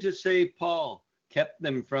 willing to save Paul, kept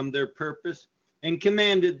them from their purpose and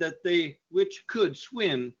commanded that they which could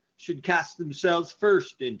swim should cast themselves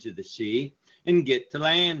first into the sea and get to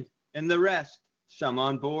land, and the rest, some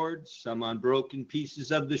on board, some on broken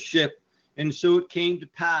pieces of the ship. And so it came to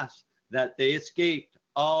pass that they escaped,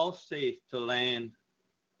 all safe to land.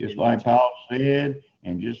 Just like Paul said,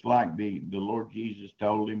 and just like the Lord Jesus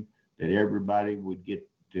told him that everybody would get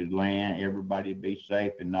to land, everybody would be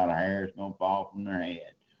safe, and not a hair is going to fall from their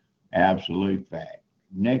head. Absolute fact.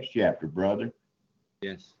 Next chapter, brother.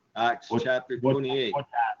 Yes, Acts chapter 28.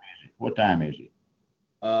 What time is it?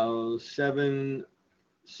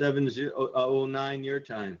 7:09 your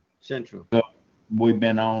time, Central. So we've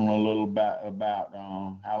been on a little about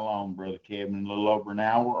how long, Brother Kevin? A little over an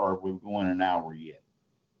hour, or are we going an hour yet?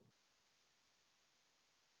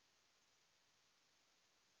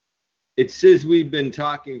 It says we've been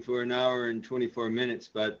talking for an hour and 24 minutes,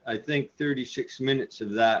 but I think 36 minutes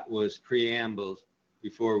of that was preambles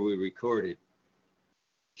before we recorded.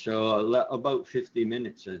 So about 50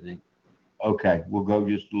 minutes, I think. Okay, we'll go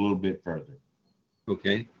just a little bit further.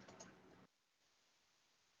 Okay.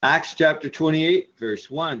 Acts chapter 28, verse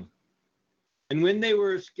 1. And when they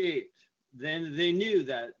were escaped, then they knew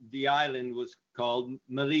that the island was called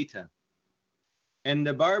Melita. And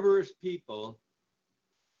the barbarous people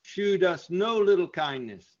shewed us no little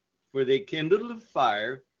kindness, for they kindled a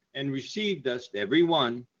fire and received us every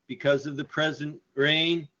one because of the present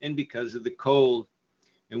rain and because of the cold.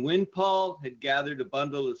 And when Paul had gathered a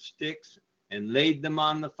bundle of sticks and laid them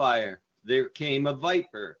on the fire, there came a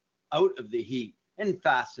viper out of the heat and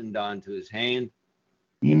fastened onto his hand.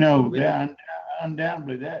 You know, that,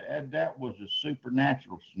 undoubtedly, that was a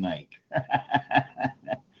supernatural snake.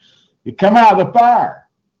 It come out of the fire.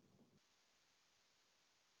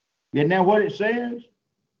 Isn't that what it says?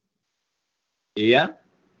 Yeah.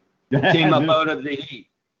 Came up out of the heat.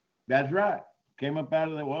 That's right. Came up out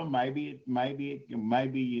of the, well, maybe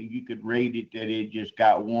you could read it that it just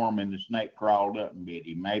got warm and the snake crawled up and bit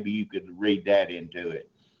him. Maybe you could read that into it.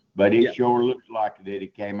 But it sure looks like that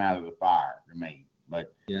it came out of the fire to me.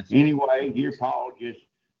 But anyway, here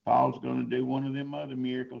Paul's going to do one of them other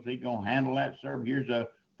miracles. He's going to handle that service. Here's a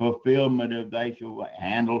fulfillment of they shall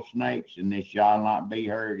handle snakes, and this shall not be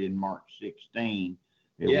heard in Mark 16.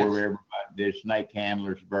 Where everybody, the snake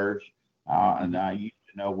handlers verse, and I used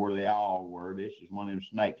to know where they all were. This is one of them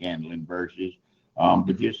snake handling verses.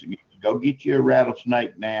 But just go get you a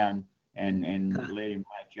rattlesnake now and let him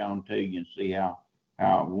latch on to you and see how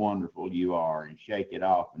wonderful you are, and shake it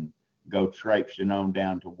off and go traipsing on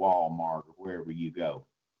down to Walmart or wherever you go,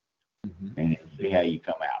 and see how you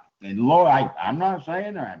come out. And Lord, I'm not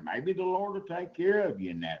saying that. Maybe the Lord will take care of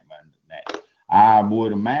you in that. I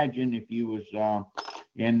would imagine if you was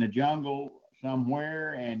in the jungle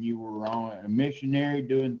somewhere and you were on a missionary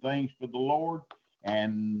doing things for the Lord,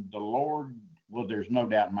 and the Lord, well, there's no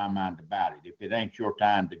doubt in my mind about it. If it ain't your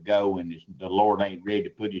time to go and the Lord ain't ready to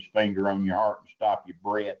put his finger on your heart and stop your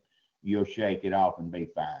breath, you'll shake it off and be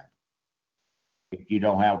fine. If you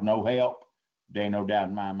don't have no help, there ain't no doubt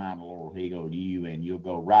in my mind the Lord will heal you and you'll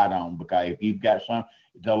go right on, because if you've got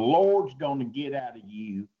the Lord's going to get out of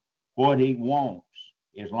you what he wants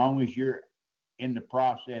as long as you're in the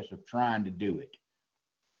process of trying to do it.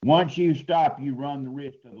 Once you stop, you run the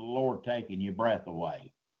risk of the Lord taking your breath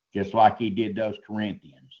away, just like he did those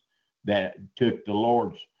Corinthians that took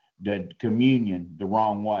the communion the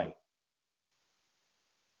wrong way.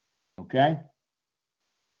 Okay?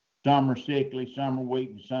 Some are sickly, some are weak,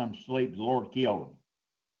 and some sleep. The Lord killed them.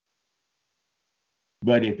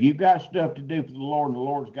 But if you've got stuff to do for the Lord and the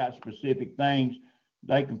Lord's got specific things,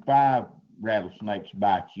 they can 5 rattlesnakes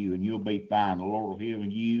bite you and you'll be fine. The Lord will heal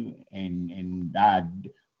you.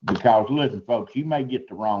 Because listen, folks, you may get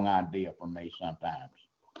the wrong idea from me sometimes.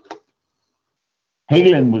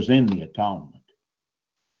 Healing was in the atonement.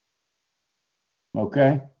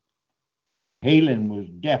 Okay? Healing was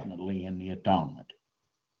definitely in the atonement,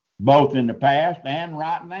 both in the past and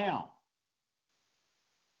right now.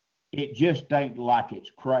 It just ain't like it's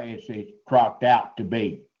crocked out to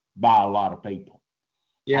be by a lot of people.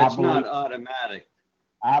 Yeah, it's not automatic.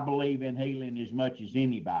 I believe in healing as much as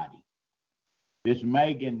anybody. This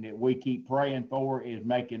Megan that we keep praying for is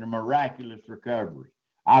making a miraculous recovery.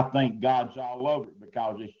 I think God's all over it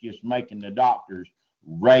because it's just making the doctors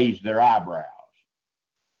raise their eyebrows.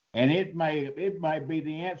 And it may be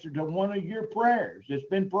the answer to one of your prayers that's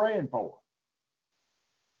been praying for.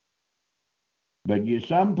 But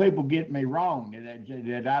some people get me wrong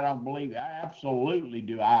that I don't believe. I absolutely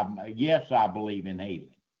do. Yes, I believe in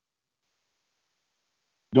healing.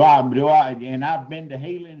 Do I? And I've been to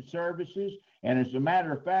healing services, and as a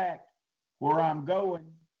matter of fact, where I'm going,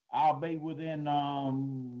 I'll be within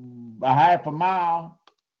a half a mile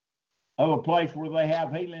of a place where they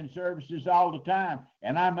have healing services all the time,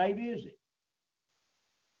 and I may visit.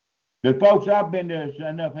 But folks, I've been to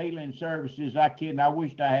enough healing services. I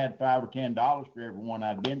wished I had $5 or $10 for every one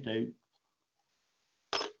I'd been to.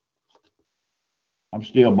 I'm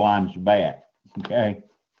still blind as a bat. Okay.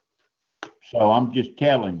 So I'm just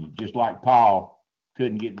telling you, just like Paul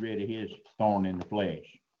couldn't get rid of his thorn in the flesh.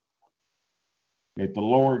 If the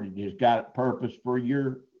Lord has got a purpose for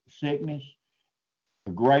your sickness,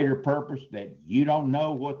 a greater purpose that you don't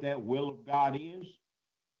know what that will of God is,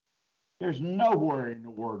 there's nowhere in the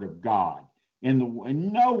Word of God,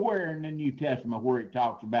 nowhere in the New Testament where it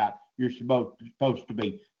talks about you're supposed to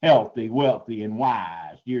be healthy, wealthy, and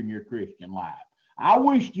wise during your Christian life. I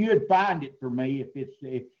wish you'd find it for me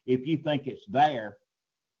if you think it's there.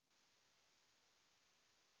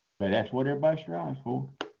 But that's what everybody strives for.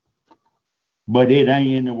 But it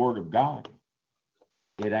ain't in the Word of God.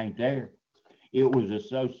 It ain't there. It was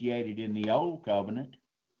associated in the Old Covenant.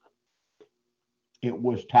 It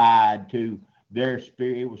was tied to their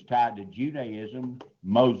spirit. It was tied to Judaism,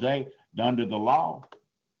 Mosaic, under the law.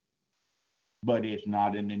 But it's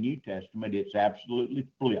not in the New Testament. It's absolutely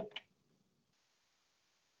flipped.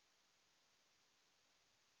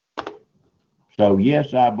 So,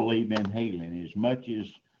 yes, I believe in healing as much as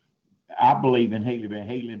I believe in healing, but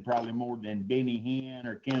healing probably more than Benny Hinn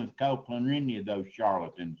or Kenneth Copeland or any of those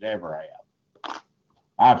charlatans ever have.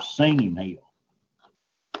 I've seen him heal.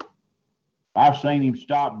 I've seen him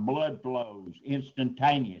stop blood flows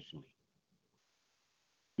instantaneously.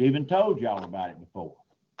 Even told y'all about it before.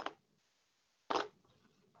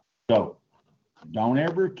 So, don't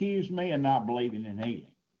ever accuse me of not believing in healing.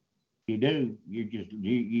 If you do,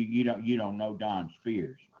 you don't know Don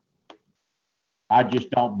Spears. I just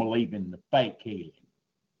don't believe in the fake healing.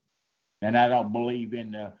 And I don't believe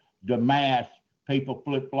in the mass people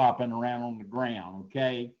flip-flopping around on the ground,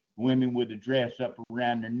 okay? Women with a dress up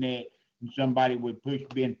around their neck, and somebody would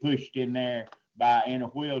been pushed in there in a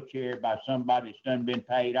wheelchair by somebody that's done been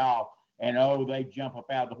paid off, and they jump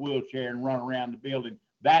up out of the wheelchair and run around the building.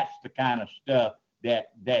 That's the kind of stuff that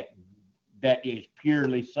is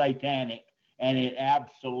purely satanic, and it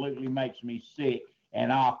absolutely makes me sick.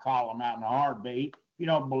 And I'll call them out in a heartbeat. If you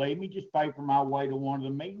don't believe me, just pay for my way to one of the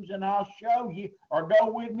meetings and I'll show you, or go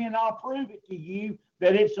with me and I'll prove it to you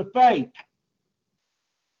that it's a fake.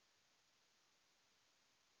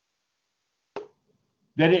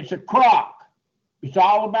 That it's a crock. It's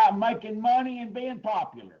all about making money and being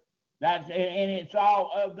popular. And it's all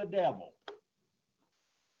of the devil.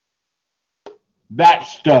 That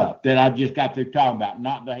stuff that I just got through talking about,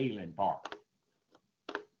 not the healing part.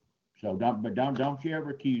 So don't you ever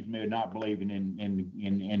accuse me of not believing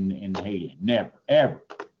in healing. Never, ever.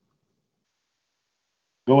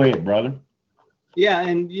 Go ahead, brother. Yeah,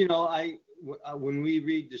 and when we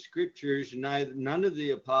read the scriptures, none of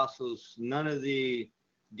the apostles, none of the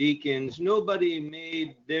deacons, nobody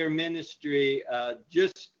made their ministry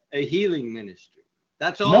just a healing ministry.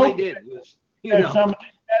 That's all they did was,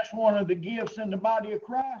 that's one of the gifts in the body of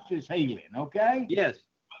Christ is healing. Okay. Yes.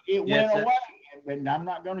 It went away, and I'm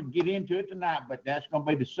not going to get into it tonight, but that's going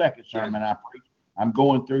to be the second sermon I preach. I'm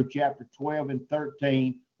going through chapter 12 and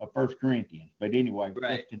 13 of 1 Corinthians. But anyway,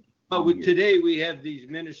 right. But today we have these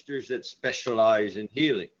ministers that specialize in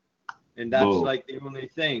healing, and that's like the only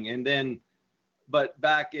thing. And then, but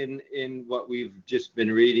back in what we've just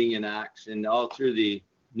been reading in Acts and all through the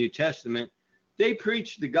New Testament, they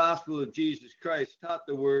preached the gospel of Jesus Christ, taught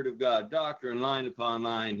the word of God, doctrine line upon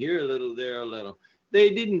line, here a little, there a little. They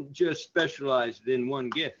didn't just specialize in one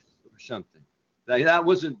gift or something. That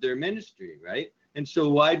wasn't their ministry, right? And so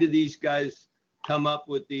why do these guys come up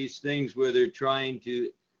with these things where they're trying to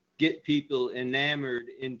get people enamored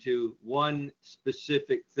into one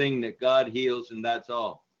specific thing that God heals and that's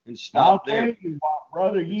all? And stop there. I'll tell you what,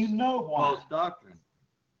 brother, you know why. False doctrine.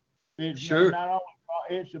 It's sure. Not only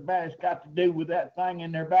it's got to do with that thing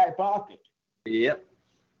in their back pocket. Yep.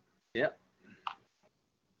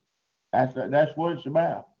 That's what it's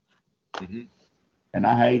about. Mm-hmm. And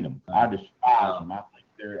I hate them. I despise them. I think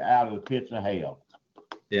they're out of the pits of hell.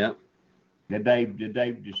 Yeah. That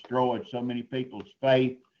they've destroyed so many people's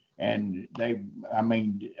faith, and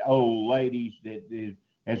old ladies that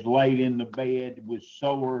has laid in the bed with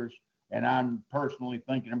sores. And I'm personally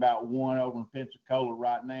thinking about one over in Pensacola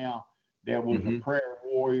right now. There was a prayer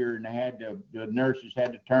warrior, and the nurses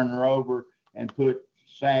had to turn her over and put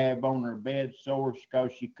salve on her bed sores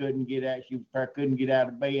because she couldn't get out. She couldn't get out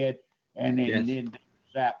of bed, and then the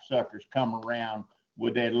sap suckers come around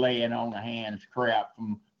with that laying on the hands crap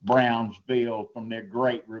from Brownsville, from their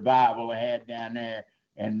great revival they had down there,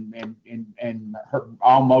 and her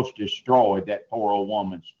almost destroyed that poor old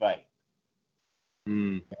woman's faith.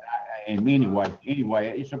 And anyway,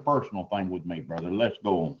 it's a personal thing with me, brother. Let's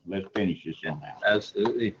go on. Let's finish this somehow.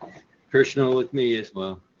 Absolutely. Personal with me as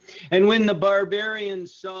well. And when the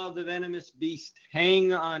barbarians saw the venomous beast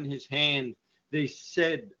hang on his hand, they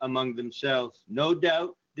said among themselves, no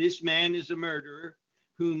doubt this man is a murderer,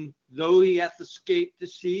 whom though he hath escaped the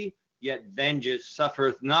sea, yet vengeance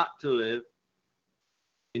suffereth not to live.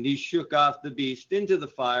 And he shook off the beast into the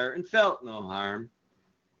fire and felt no harm.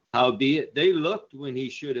 Howbeit they looked when he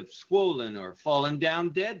should have swollen or fallen down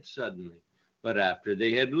dead suddenly. But after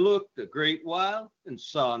they had looked a great while and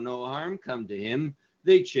saw no harm come to him,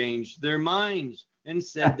 they changed their minds and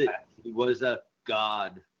said that he was a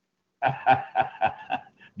god.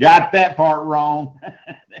 Got that part wrong.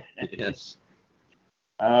 Yes.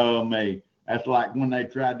 Oh, me. That's like when they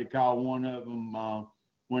tried to call one of them,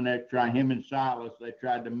 him and Silas, they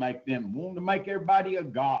tried to make everybody a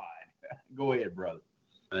god. Go ahead, brother.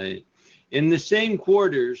 Right. In the same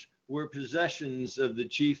quarters were possessions of the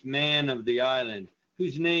chief man of the island,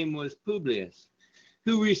 whose name was Publius,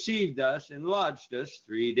 who received us and lodged us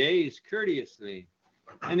 3 days courteously.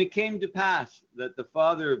 And it came to pass that the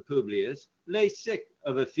father of Publius lay sick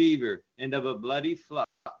of a fever and of a bloody flux,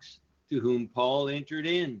 to whom Paul entered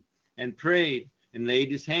in and prayed and laid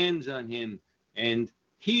his hands on him and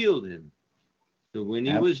healed him. So when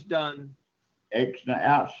he was done, excellent,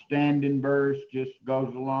 outstanding verse, just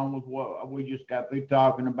goes along with what we just got through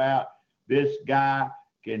talking about. This guy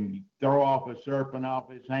can throw off a serpent off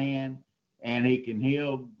his hand, and he can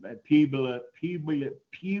heal Publius,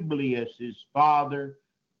 his father,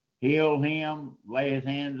 heal him, lay his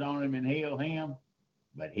hands on him and heal him,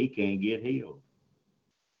 but he can't get healed.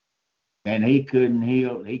 And he couldn't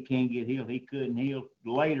heal. He can't get healed. He couldn't heal.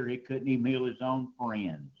 Later, he couldn't even heal his own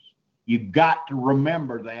friends. You've got to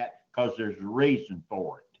remember that, because there's a reason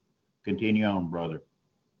for it. Continue on, brother.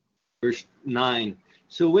 Verse 9.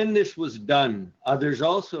 So when this was done, others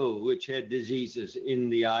also which had diseases in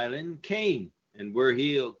the island came and were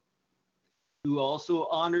healed, who also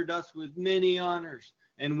honored us with many honors.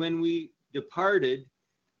 And when we departed,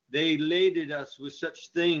 they laded us with such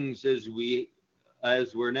things as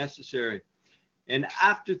were necessary. And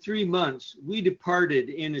after 3 months, we departed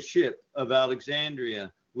in a ship of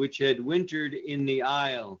Alexandria, which had wintered in the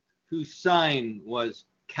isle, whose sign was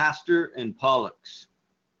Castor and Pollux.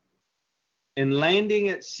 And landing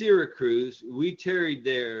at Syracuse, we tarried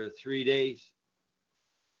there 3 days.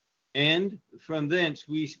 And from thence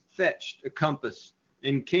we fetched a compass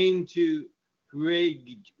and came to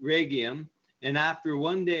Rhegium. And after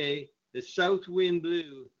 1 day, the south wind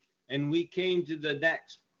blew, and we came to the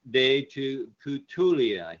next day to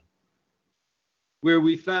Puteoli, where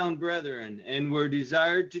we found brethren, and were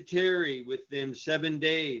desired to tarry with them 7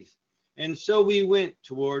 days. And so we went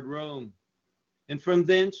toward Rome. And from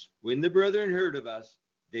thence, when the brethren heard of us,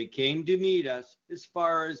 they came to meet us as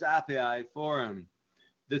far as Appii Forum,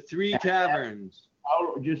 the 3 taverns.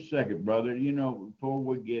 Oh, just a second, brother. You know, before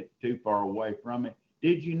we get too far away from it,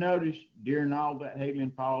 did you notice during all that Haley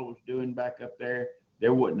and Paul was doing back up there,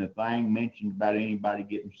 there wasn't a thing mentioned about anybody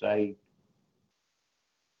getting saved?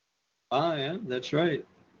 Oh, yeah, that's right.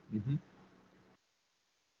 Mm-hmm.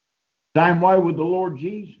 Same way with the Lord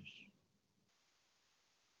Jesus.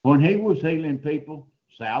 When he was healing people,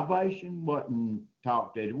 salvation wasn't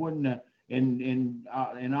talked at. It wasn't in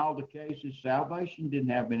all the cases, salvation didn't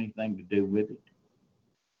have anything to do with it.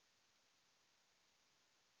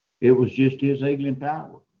 It was just his healing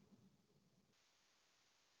power.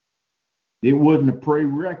 It wasn't a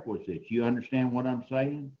prerequisite. You understand what I'm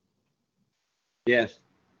saying? Yes.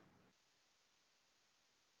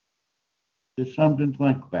 Just something to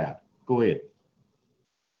think about. Go ahead.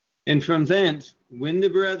 And from thence, when the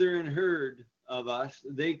brethren heard of us,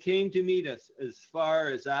 they came to meet us as far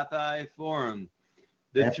as Appii Forum,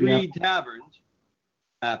 the Appii. 3 taverns.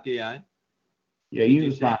 Appii. Yeah, you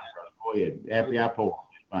can find it, brother. Go ahead. Appii Forum.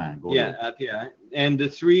 Fine. Go ahead. Appii. And the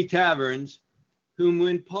 3 taverns, whom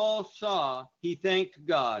when Paul saw, he thanked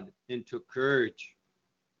God and took courage.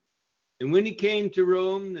 And when he came to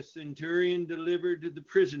Rome, the centurion delivered the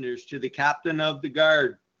prisoners to the captain of the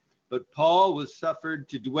guard. But Paul was suffered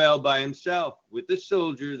to dwell by himself with the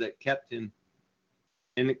soldier that kept him.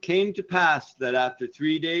 And it came to pass that after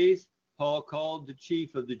 3 days, Paul called the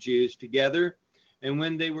chief of the Jews together. And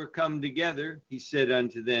when they were come together, he said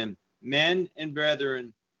unto them, Men and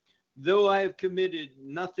brethren, though I have committed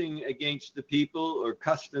nothing against the people or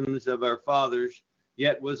customs of our fathers,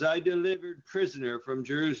 yet was I delivered prisoner from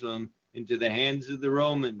Jerusalem into the hands of the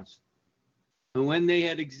Romans. And when they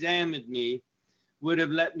had examined me, would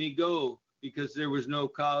have let me go, because there was no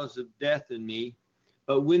cause of death in me.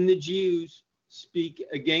 But when the Jews speak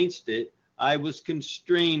against it, I was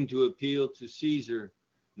constrained to appeal to Caesar,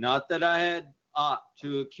 not that I had aught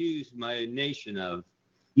to accuse my nation of.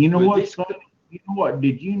 You know what? You know what?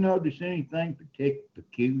 Did you notice anything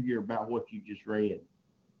peculiar about what you just read?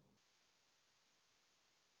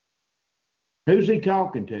 Who's he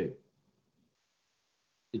talking to?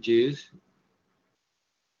 The Jews.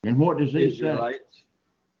 And what does he Israelites. say?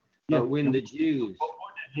 But when the Jews. What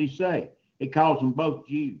does he say? He calls them both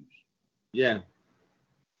Jews. Yeah.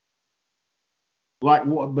 Like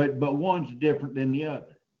what? But one's different than the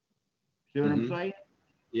other. See what I'm saying?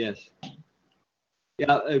 Yes.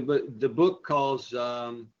 Yeah, but the book calls,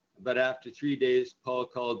 but after 3 days, Paul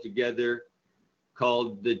called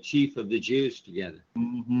the chief of the Jews together.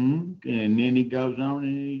 And then he goes on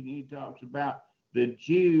and he talks about the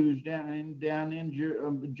Jews down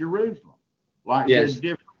in Jerusalem, like they're a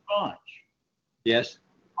different bunch. Yes.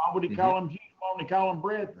 Why would he call them Jews? Why would he call them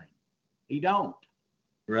brethren? He don't.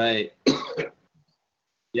 Right.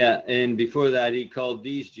 Yeah, and before that, he called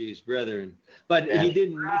these Jews brethren. But he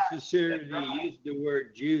didn't necessarily use the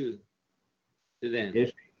word Jew to them.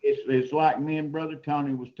 It's like me and Brother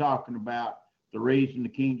Tony was talking about the reason the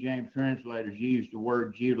King James translators used the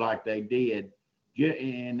word Jew like they did.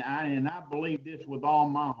 And I believe this with all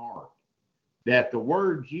my heart, that the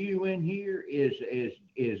word Jew in here is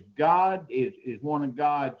one of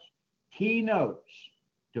God's keynotes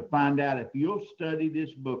to find out if you'll study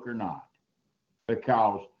this book or not.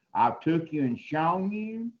 Because I've took you and shown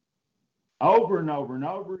you over and over and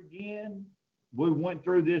over again. We went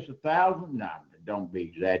through this 1,000. No, don't be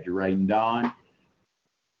exaggerating, Don.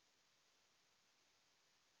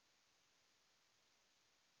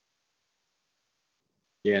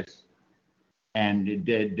 Yes. And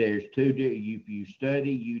there's two. If you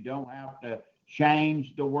study, you don't have to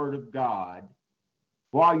change the Word of God.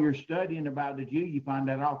 While you're studying about the Jew, you find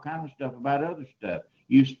out all kinds of stuff about other stuff.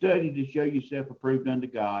 You study to show yourself approved unto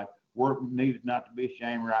God, work needed not to be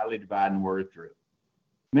ashamed, rightly dividing the word of truth.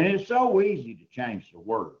 I mean, it's so easy to change the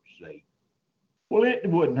word, see. Well, it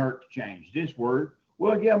wouldn't hurt to change this word.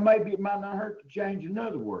 Well, yeah, maybe it might not hurt to change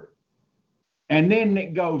another word. And then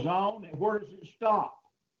it goes on, and where does it stop?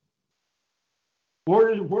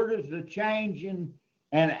 Where does the changing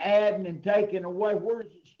and adding and taking away, where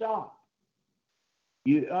does it stop?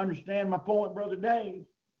 You understand my point, Brother Dave?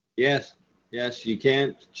 Yes. Yes, you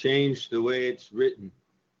can't change the way it's written.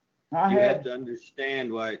 You have to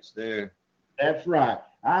understand why it's there. That's right.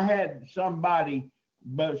 I had somebody,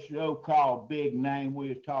 but so-called big name we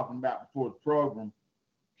was talking about before the program,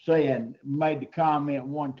 made the comment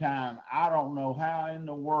one time, I don't know how in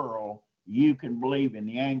the world you can believe in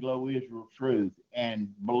the Anglo-Israel truth and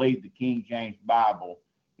believe the King James Bible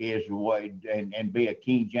is the way, and be a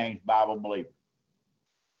King James Bible believer.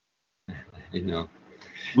 You know,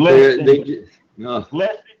 Less than, no.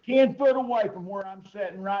 less than 10 foot away from where I'm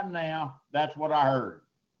sitting right now, that's what I heard.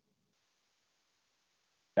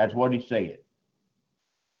 That's what he said.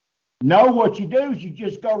 No, what you do is you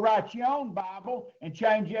just go write your own Bible and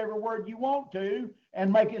change every word you want to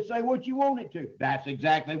and make it say what you want it to. That's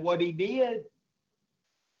exactly what he did.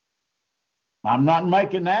 I'm not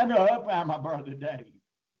making that up, am I, Brother Dave?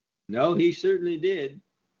 No, he certainly did.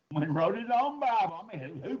 When he wrote his own Bible, I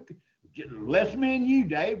mean, let's me and you,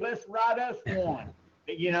 Dave, let's write us one.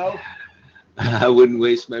 You know? I wouldn't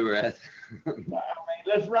waste my breath. I mean,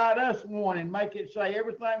 let's write us one and make it say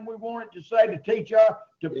everything we want it to say to teach our,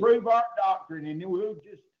 to prove our doctrine, and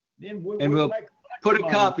then we'll put a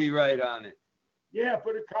copyright on it. Yeah,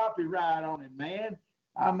 put a copyright on it, man.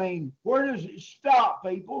 I mean, where does it stop,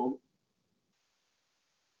 people?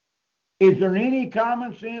 Is there any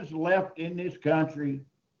common sense left in this country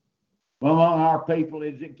among our people?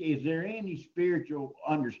 Is there any spiritual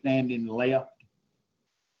understanding left?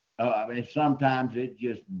 I mean, sometimes it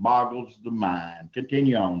just boggles the mind.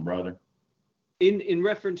 Continue on, brother. In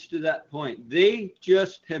reference to that point, they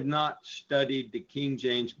just have not studied the King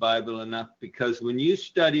James Bible enough, because when you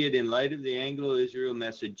study it in light of the Anglo-Israel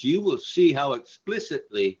message, you will see how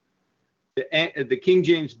explicitly the King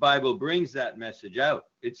James Bible brings that message out.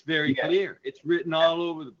 It's very clear. It's written all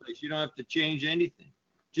over the place. You don't have to change anything.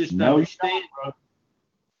 Just understand.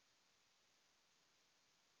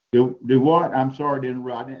 Do what? I'm sorry to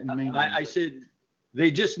interrupt. I didn't mean I said they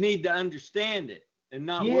just need to understand it and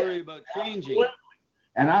not worry about changing it.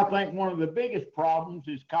 And I think one of the biggest problems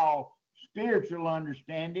is called spiritual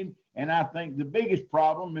understanding. And I think the biggest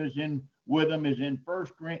problem is in 1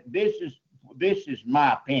 Corinthians. This is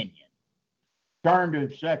my opinion. Turn to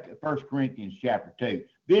 1 Corinthians chapter 2.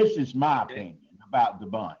 This is my opinion about the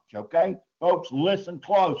bunch. Okay, folks, listen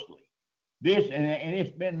closely. This and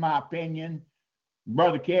it's been my opinion.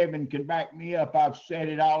 Brother Kevin can back me up. I've said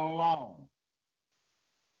it all along.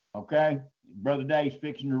 Okay, Brother Dave's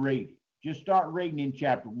fixing to read it. Just start reading in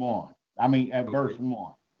chapter 1. Verse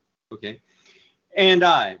 1. Okay. And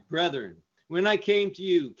I, brethren, when I came to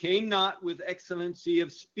you, came not with excellency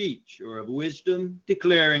of speech or of wisdom,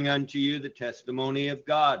 declaring unto you the testimony of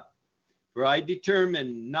God. For I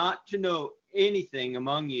determined not to know anything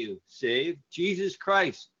among you, save Jesus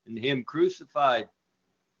Christ and him crucified.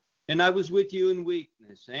 And I was with you in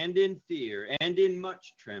weakness and in fear and in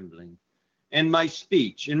much trembling. And my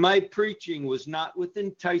speech and my preaching was not with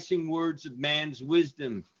enticing words of man's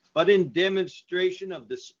wisdom, but in demonstration of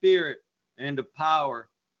the Spirit and of power,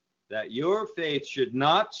 that your faith should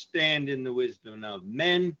not stand in the wisdom of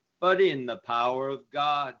men, but in the power of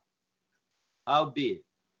God. Howbeit,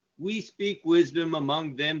 we speak wisdom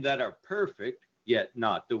among them that are perfect, yet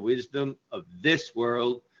not the wisdom of this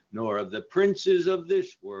world, nor of the princes of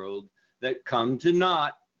this world that come to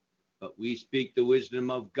naught. But we speak the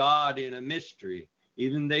wisdom of God in a mystery,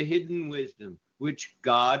 even the hidden wisdom, which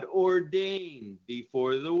God ordained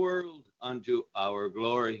before the world unto our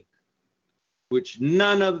glory, which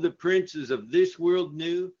none of the princes of this world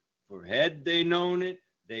knew, for had they known it,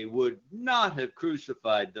 they would not have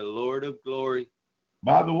crucified the Lord of glory.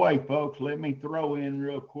 By the way, folks, let me throw in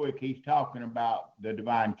real quick. He's talking about the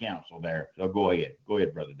divine council there. So go ahead. Go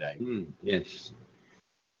ahead, Brother Dave. Yes.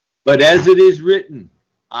 But as it is written,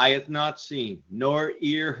 eye hath not seen, nor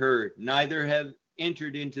ear heard, neither have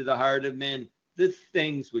entered into the heart of men the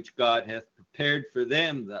things which God hath prepared for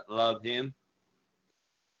them that love him.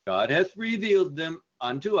 God hath revealed them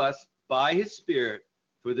unto us by his Spirit,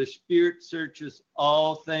 for the Spirit searcheth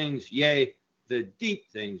all things, yea, the deep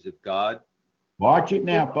things of God. Watch it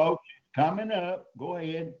now, folks. Coming up. Go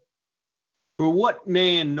ahead. For what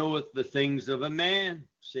man knoweth the things of a man,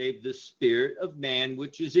 save the spirit of man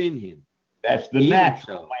which is in him? That's the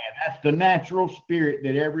natural man. That's the natural spirit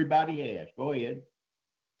that everybody has. Go ahead.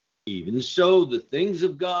 Even so, the things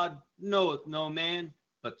of God knoweth no man,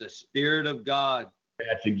 but the Spirit of God.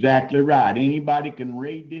 That's exactly right. Anybody can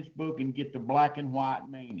read this book and get the black and white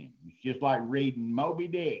meaning. It's just like reading Moby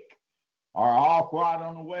Dick or All Quiet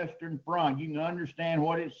on the Western Front. You can understand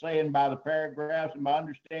what it's saying by the paragraphs and by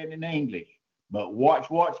understanding English. But watch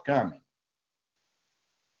what's coming.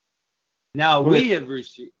 Now we have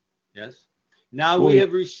received, we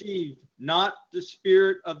have received not the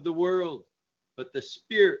spirit of the world, but the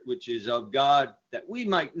Spirit which is of God, that we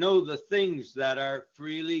might know the things that are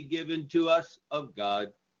freely given to us of God.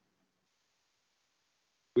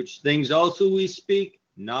 Which things also we speak,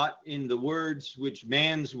 not in the words which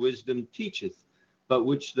man's wisdom teacheth, but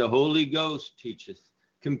which the Holy Ghost teacheth,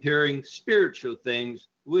 comparing spiritual things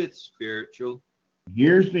with spiritual.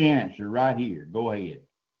 Here's the answer right here. Go ahead.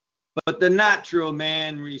 But the natural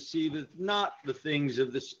man receiveth not the things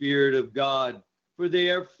of the Spirit of God, for they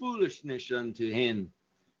are foolishness unto him.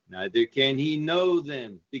 Neither can he know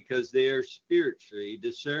them, because they are spiritually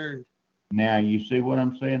discerned. Now, you see what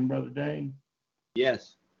I'm saying, Brother Dave?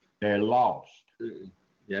 Yes. They're lost.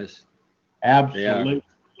 Yes. Absolutely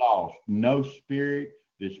lost. No spirit,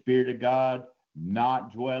 the Spirit of God,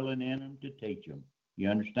 not dwelling in them to teach them. You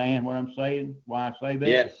understand what I'm saying? Why I say that?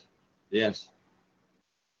 Yes. Yes.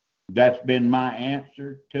 That's been my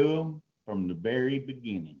answer to them from the very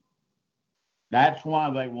beginning. That's why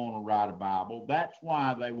they want to write a Bible. That's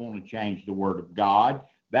why they want to change the Word of God.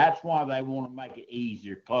 That's why they want to make it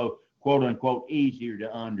easier, quote unquote, easier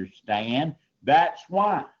to understand. That's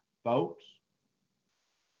why, folks.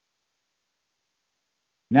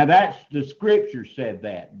 Now, that's the Scripture said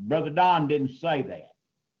that. Brother Don didn't say that.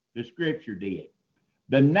 The Scripture did.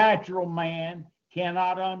 The natural man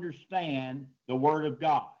cannot understand the Word of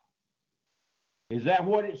God. Is that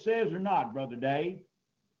what it says or not, Brother Dave?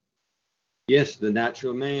 Yes, the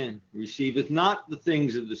natural man receiveth not the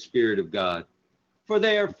things of the Spirit of God, for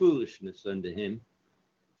they are foolishness unto him.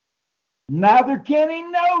 Neither can he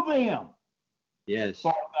know them. Yes.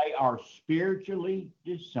 For they are spiritually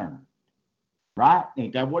discerned. Right?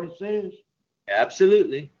 Ain't that what it says?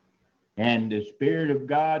 Absolutely. And the Spirit of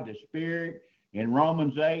God, the Spirit in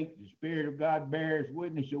Romans 8, the Spirit of God bears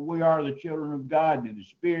witness that we are the children of God, and the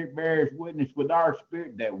Spirit bears witness with our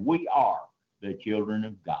spirit that we are the children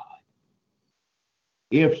of God.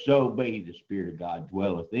 If so be the Spirit of God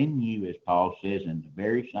dwelleth in you, as Paul says in the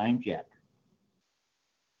very same chapter.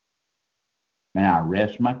 And I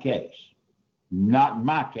rest my case. Not in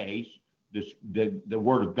my case. The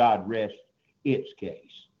Word of God rests its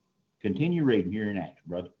case. Continue reading here in Acts,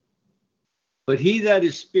 brother. But he that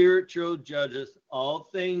is spiritual judgeth all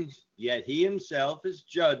things, yet he himself is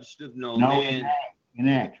judged of no man. In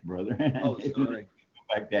Acts, brother. Oh, sorry.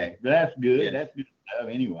 Like that. But that's good. Yes. That's good stuff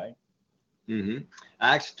anyway.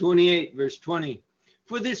 Acts 28, verse 20.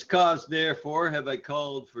 For this cause, therefore, have I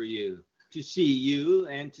called for you, to see you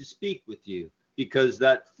and to speak with you, because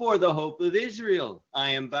that for the hope of Israel I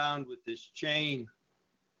am bound with this chain.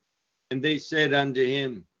 And they said unto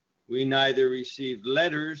him, we neither received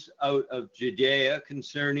letters out of Judea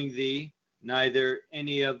concerning thee, neither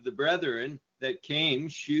any of the brethren that came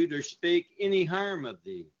shewed or spake any harm of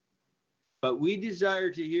thee. But we desire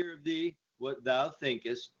to hear of thee what thou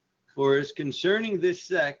thinkest, for as concerning this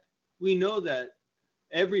sect, we know that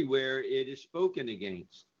everywhere it is spoken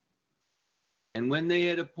against. And when they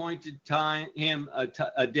had appointed him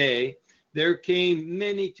a day, there came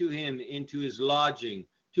many to him into his lodging,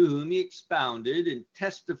 to whom he expounded and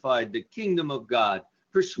testified the kingdom of God,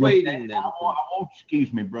 persuading them.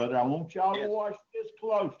 Excuse me, brother. I want y'all to watch this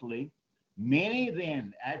closely. Many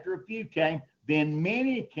then, after a few came, then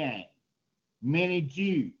many came, many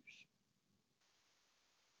Jews.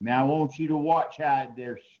 Now I want you to watch how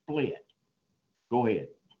they're split. Go ahead.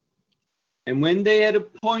 And when they had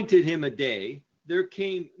appointed him a day, there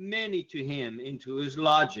came many to him into his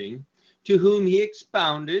lodging, to whom he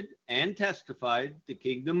expounded and testified the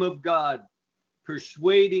kingdom of God,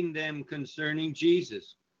 persuading them concerning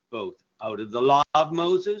Jesus, both out of the law of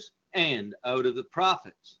Moses and out of the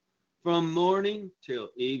prophets, from morning till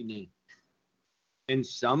evening. And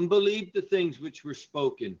some believed the things which were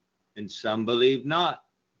spoken, and some believed not.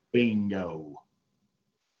 Bingo.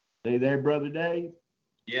 See there, Brother Dave?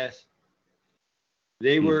 Yes.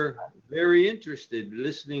 They were very interested,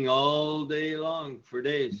 listening all day long for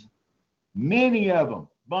days. Many of them.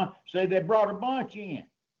 Say they brought a bunch in.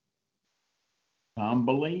 Some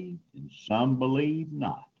believed and some believed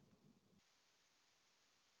not.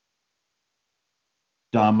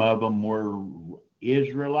 Some of them were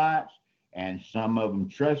Israelites and some of them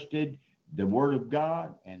trusted the Word of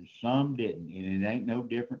God and some didn't. And it ain't no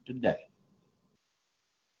different today.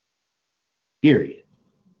 Period.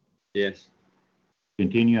 Yes.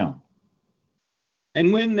 Continue on.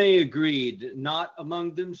 And when they agreed not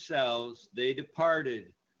among themselves, they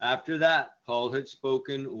departed. After that, Paul had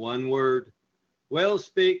spoken one word. Well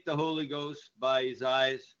spake the Holy Ghost by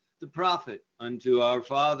Isaiah the prophet unto our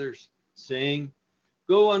fathers, saying,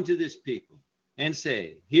 Go unto this people, and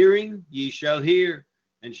say, Hearing ye shall hear,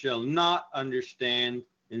 and shall not understand,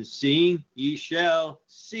 and seeing ye shall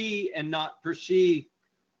see and not perceive.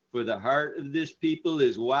 For the heart of this people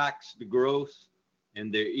is waxed gross,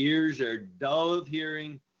 and their ears are dull of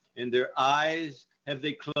hearing, and their eyes have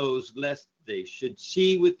they closed, lest they should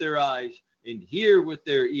see with their eyes, and hear with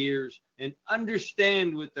their ears, and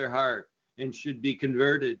understand with their heart, and should be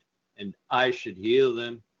converted, and I should heal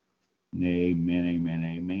them. Amen, amen,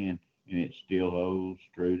 amen. And it still holds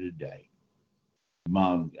true today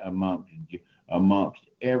amongst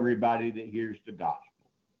everybody that hears the gospel,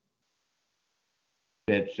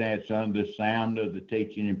 that sits under the sound of the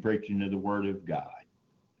teaching and preaching of the word of God.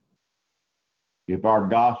 If our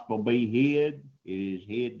gospel be hid, it is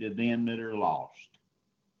hid to them that are lost.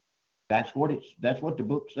 That's what the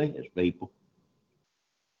book says, people.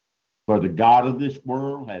 For the God of this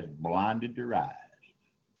world has blinded their eyes,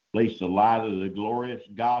 lest the light of the glorious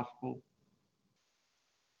gospel.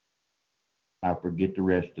 I forget the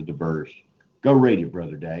rest of the verse. Go read it,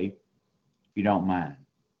 Brother Dave, if you don't mind.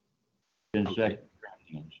 In 2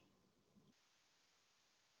 Corinthians.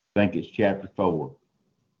 I think it's chapter 4.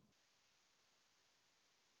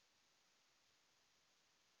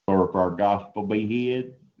 Or if our gospel be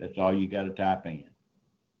hid, that's all you got to type in.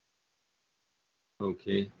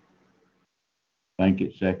 Okay. I think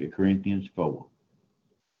it's 2 Corinthians 4.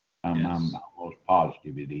 I'm almost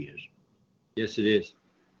positive it is. Yes, it is.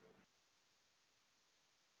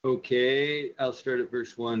 Okay, I'll start at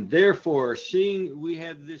verse 1. Therefore, seeing we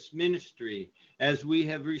have this ministry, as we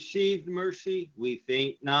have received mercy, we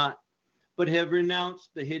faint not, but have renounced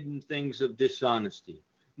the hidden things of dishonesty,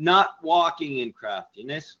 not walking in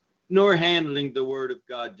craftiness, nor handling the word of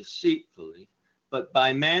God deceitfully, but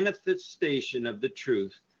by manifestation of the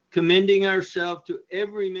truth, commending ourselves to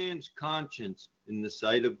every man's conscience in the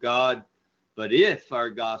sight of God. But if our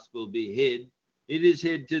gospel be hid, it is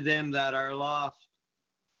hid to them that are lost,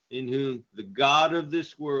 in whom the God of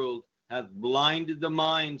this world hath blinded the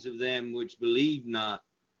minds of them which believe not,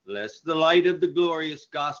 lest the light of the glorious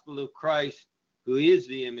gospel of Christ, who is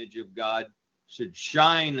the image of God, should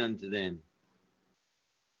shine unto them.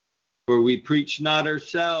 For we preach not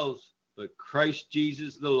ourselves, but Christ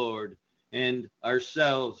Jesus the Lord, and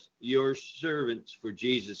ourselves your servants for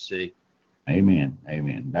Jesus' sake. Amen.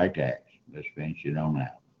 Amen. Back to Acts. Let's finish it on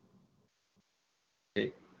out.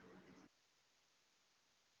 Okay.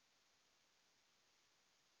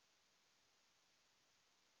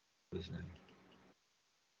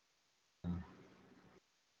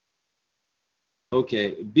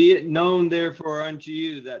 Okay. Be it known therefore unto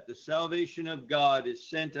you that the salvation of God is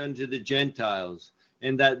sent unto the Gentiles,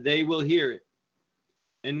 and that they will hear it.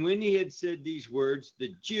 And when he had said these words,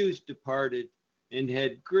 the Jews departed and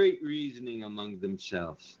had great reasoning among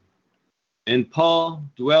themselves. And Paul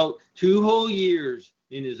dwelt 2 whole years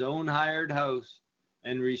in his own hired house,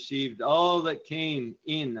 and received all that came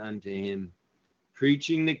in unto him,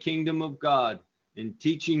 preaching the kingdom of God, and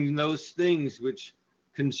teaching those things which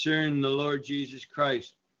concern the Lord Jesus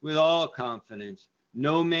Christ, with all confidence,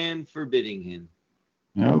 no man forbidding him.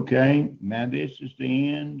 Okay, now this is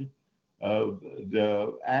the end of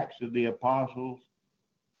the Acts of the Apostles.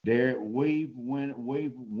 There we've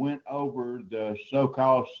went over the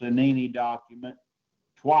so-called Sinini document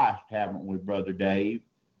twice, haven't we, Brother Dave?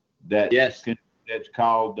 Yes. That's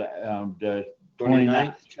called the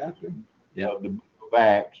 29th chapter of the book of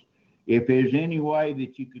Acts. If there's any way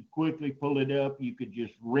that you could quickly pull it up, you could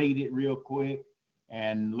just read it real quick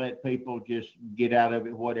and let people just get out of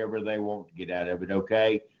it whatever they want to get out of it,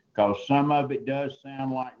 okay? Because some of it does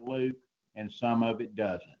sound like Luke and some of it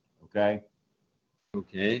doesn't, okay?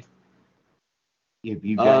 Okay. If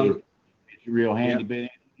you got it, it's real handy. Yeah.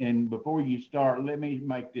 But and before you start, let me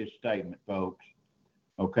make this statement, folks.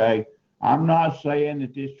 Okay, I'm not saying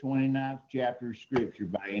that this 29th chapter is scripture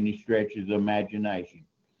by any stretch of the imagination.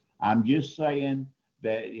 I'm just saying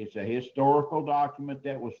that it's a historical document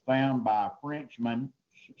that was found by a Frenchman,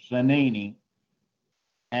 Sinini,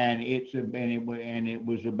 and it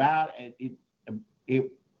was about it.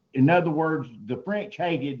 In other words, the French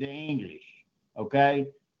hated the English. Okay,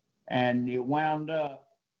 and it wound up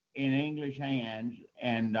in English hands,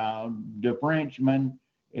 and the Frenchmen,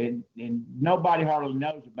 and nobody hardly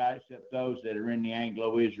knows about it except those that are in the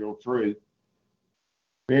Anglo-Israel truth.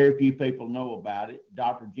 Very few people know about it.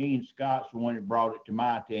 Dr. Gene Scott's the one that brought it to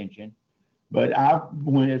my attention. But as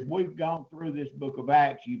we've gone through this book of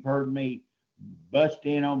Acts, you've heard me bust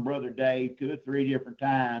in on Brother Dave 2 or 3 different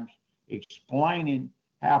times, explaining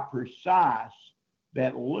how precise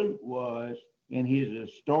that Luke was in his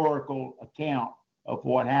historical account of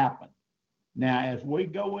what happened. Now, as we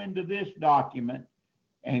go into this document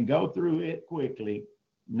and go through it quickly,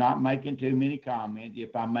 not making too many comments,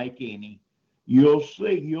 if I make any,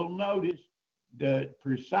 you'll notice the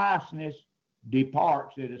preciseness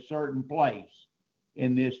departs at a certain place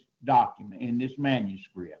in this document, in this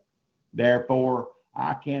manuscript. Therefore,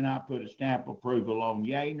 I cannot put a stamp of approval on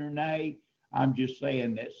yay nor nay. I'm just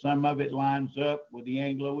saying that some of it lines up with the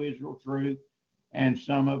Anglo-Israel truth, and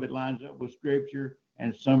some of it lines up with Scripture,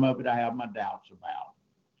 and some of it I have my doubts about.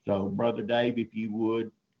 So, Brother Dave, if you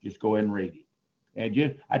would, just go ahead and read it.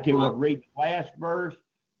 And I tell you what, read the last verse,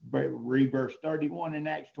 read verse 31 in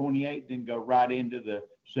Acts 28, then go right into the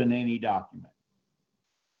Sinini document.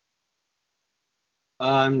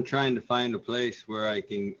 I'm trying to find a place where I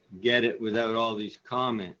can get it without all these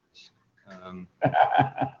comments.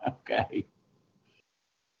 Okay.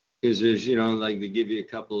 Because there's, like they give you a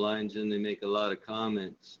couple lines and they make a lot of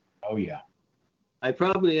comments. Oh, yeah. I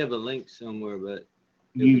probably have a link somewhere, but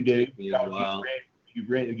You do. Take me a while. You've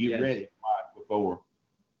read it twice before.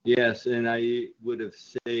 Yes, and I would have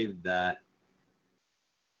saved that.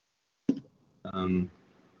 I'm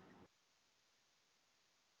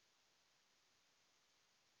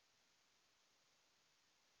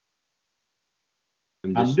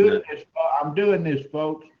doing this,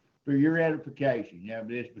 folks, for your edification. You have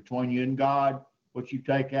this between you and God, what you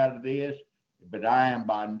take out of this. But I am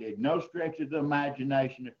by no stretch of the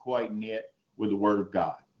imagination equating it with the Word of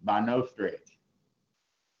God. By no stretch.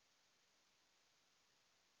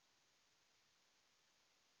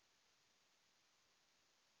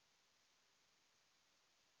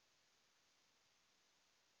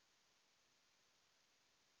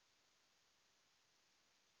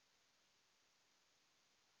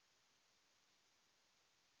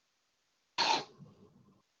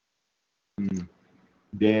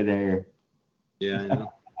 Dead air. Yeah, I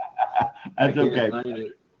know. That's okay.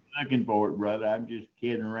 Looking for it, brother. I'm just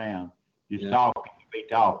kidding around. Just talking. Be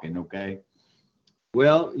talking, okay?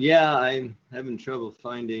 Well, yeah, I'm having trouble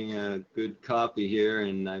finding a good copy here,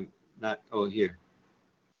 and I'm not. Oh, here.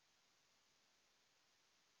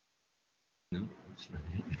 No, that's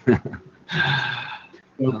not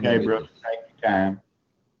it. Okay, brother. Take your time.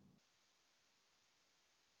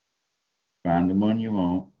 Find the one you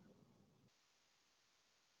want.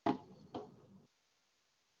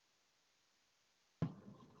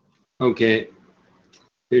 Okay,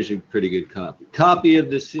 here's a pretty good copy. Copy of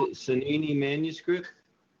the Sinini manuscript.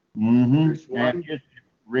 Mm-hmm. And just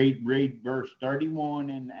read verse 31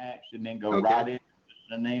 in Acts, and then go right into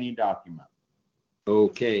the Sinini document.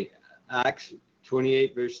 Okay, Acts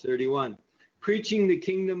 28, verse 31. Preaching the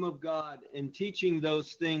kingdom of God and teaching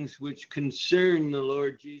those things which concern the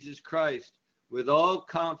Lord Jesus Christ with all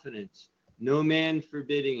confidence, no man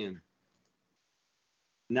forbidding him.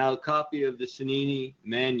 Now, a copy of the Sinini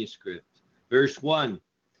manuscript. Verse 1.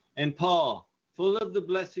 And Paul, full of the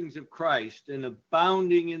blessings of Christ and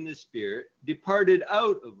abounding in the Spirit, departed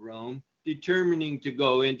out of Rome, determining to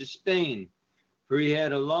go into Spain. For he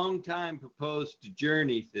had a long time proposed to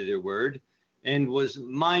journey thitherward, and was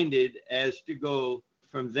minded as to go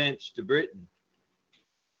from thence to Britain.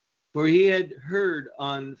 For he had heard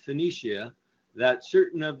on Phoenicia that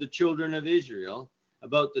certain of the children of Israel,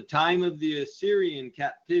 about the time of the Assyrian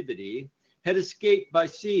captivity, had escaped by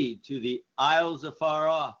sea to the isles afar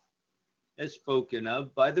off, as spoken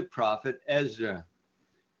of by the prophet Ezra,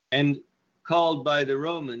 and called by the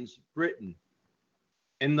Romans Britain.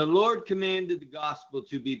 And the Lord commanded the gospel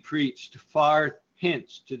to be preached far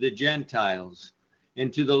hence to the Gentiles,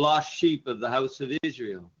 and to the lost sheep of the house of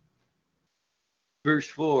Israel. Verse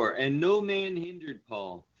 4, and no man hindered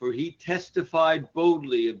Paul, for he testified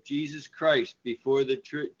boldly of Jesus Christ before the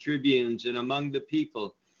tribunes and among the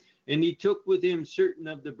people. And he took with him certain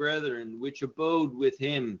of the brethren which abode with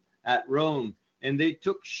him at Rome, and they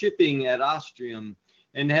took shipping at Ostrium,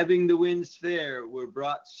 and having the winds fair, were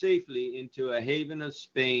brought safely into a haven of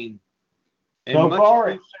Spain. And so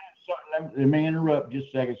far, let me interrupt just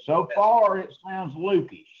a second. So far, it sounds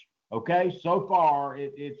Lukish. Okay, so far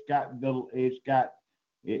it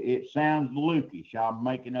sounds Lukish. I'm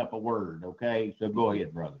making up a word. Okay, so go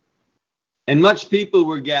ahead, brother. And much people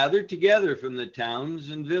were gathered together from the towns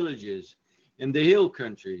and villages in the hill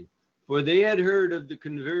country, for they had heard of the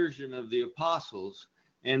conversion of the apostles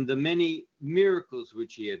and the many miracles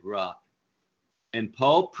which he had wrought. And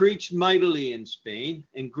Paul preached mightily in Spain,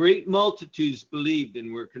 and great multitudes believed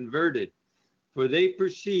and were converted, for they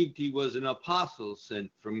perceived he was an apostle sent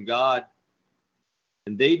from God.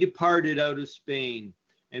 And they departed out of Spain,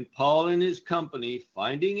 and Paul and his company,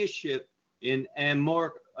 finding a ship in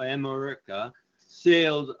Amorica,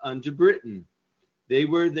 sailed unto Britain. They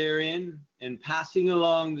were therein, and passing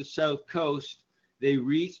along the south coast, they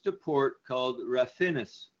reached a port called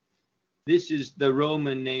Raphinus. This is the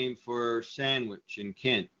Roman name for Sandwich in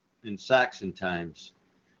Kent in Saxon times.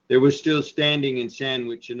 There was still standing in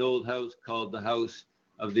Sandwich an old house called the House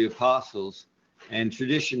of the Apostles, and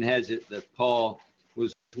tradition has it that Paul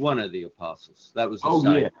was one of the apostles. That was a side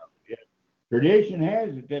note. Yeah. Tradition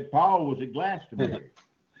has it that Paul was at Glastonbury.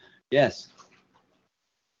 Yes.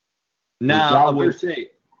 Now, verse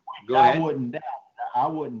 8. Go ahead. I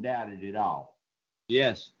wouldn't doubt it at all.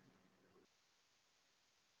 Yes.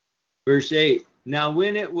 Verse 8. Now,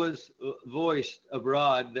 when it was voiced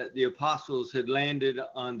abroad that the apostles had landed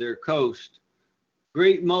on their coast,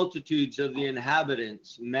 great multitudes of the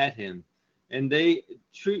inhabitants met him, and they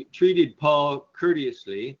treated Paul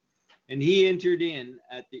courteously. And he entered in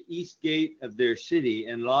at the east gate of their city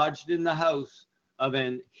and lodged in the house of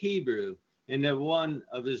an Hebrew and of one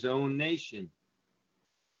of his own nation.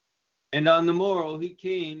 And on the morrow he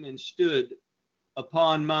came and stood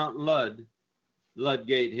upon Mount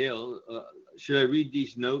Ludgate Hill. Should I read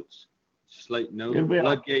these notes? Slight note.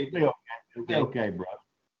 Ludgate. Okay, brother.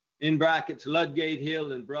 In brackets, Ludgate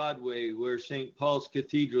Hill and Broadway, where St. Paul's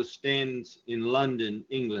Cathedral stands in London,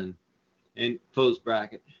 England. And close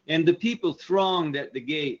bracket. And the people thronged at the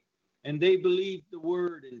gate, and they believed the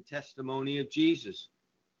word and testimony of Jesus.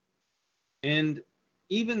 And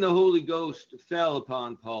even the Holy Ghost fell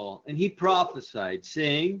upon Paul, and he prophesied,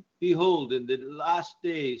 saying, Behold, in the last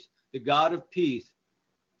days the God of peace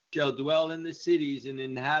shall dwell in the cities, and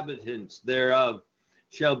inhabitants thereof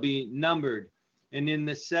shall be numbered. And in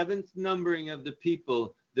the seventh numbering of the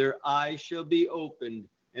people, their eyes shall be opened,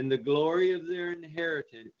 and the glory of their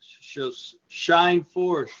inheritance shall shine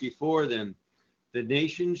forth before them. The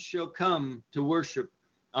nations shall come to worship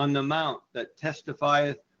on the mount that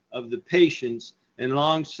testifieth of the patience and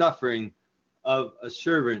long suffering of a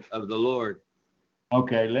servant of the Lord.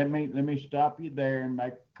 Okay, let me stop you there and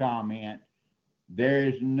make a comment. There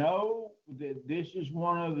is no. This is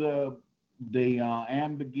one of the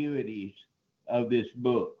ambiguities of this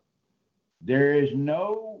book. There is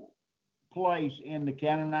no place in the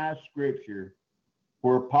canonized scripture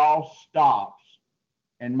where Paul stops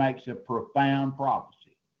and makes a profound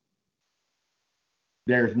prophecy.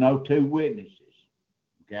 There's no two witnesses.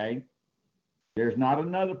 Okay? There's not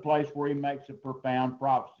another place where he makes a profound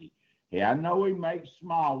prophecy. Yeah, I know he makes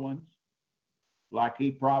small ones, like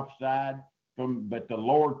he prophesied but the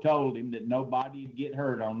Lord told him that nobody would get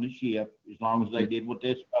hurt on the ship as long as they did what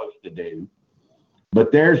they're supposed to do.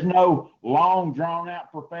 But there's no long,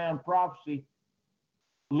 drawn-out, profound prophecy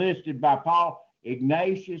listed by Paul.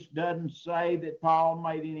 Ignatius doesn't say that Paul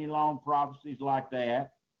made any long prophecies like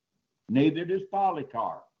that. Neither does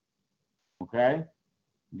Polycarp. Okay?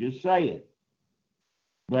 Just saying.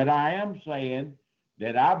 But I am saying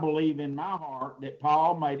that I believe in my heart that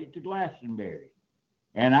Paul made it to Glastonbury.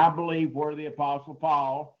 And I believe where the Apostle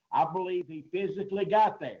Paul, I believe he physically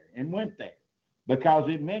got there and went there. Because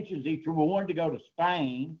it mentions he wanted to go to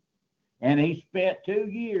Spain, and he spent 2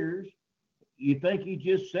 years. You think he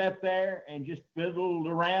just sat there and just fiddled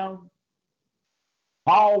around?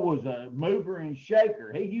 Paul was a mover and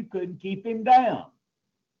shaker. You couldn't keep him down.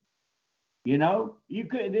 You know, you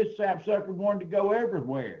could. This sapsucker wanted to go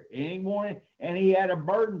everywhere, and he had a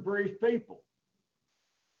burden for his people.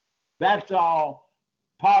 That's all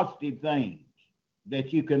positive things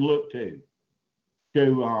that you can look to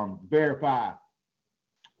verify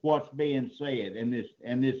what's being said in this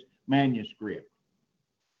manuscript.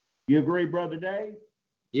 You agree, Brother Dave?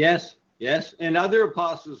 Yes. And other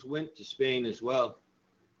apostles went to Spain as well.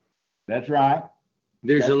 That's right.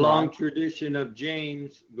 There's a long tradition of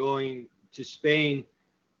James going to Spain,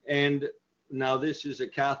 and now this is a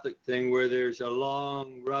Catholic thing where there's a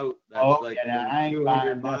long route that's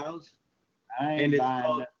 200 miles. And it's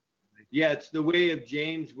called, it's the Way of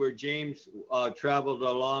James, where James traveled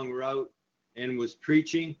a long route and was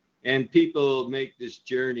preaching, and people make this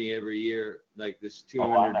journey every year, like this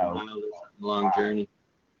 200-mile long journey.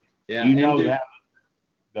 Yeah, you know that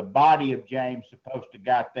the body of James supposed to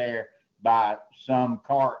got there by some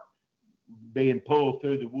cart being pulled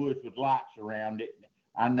through the woods with lights around it.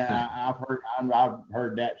 I've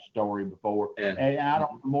heard that story before, and I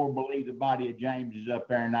don't more believe the body of James is up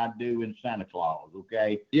there than I do in Santa Claus.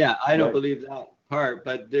 Okay. Yeah, I don't believe that part,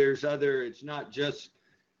 but there's other. It's not just.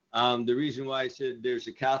 The reason why I said there's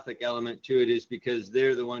a Catholic element to it is because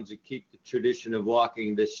they're the ones that keep the tradition of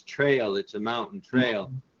walking this trail. It's a mountain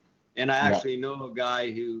trail, and I actually know a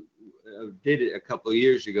guy who did it a couple of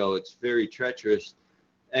years ago. It's very treacherous.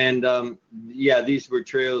 And these were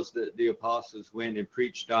trails that the apostles went and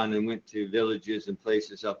preached on, and went to villages and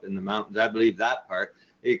places up in the mountains. I believe that part.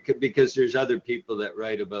 Because there's other people that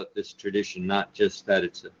write about this tradition, not just that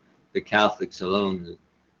it's the Catholics alone that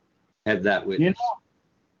have that witness.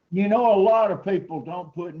 You know, a lot of people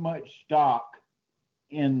don't put much stock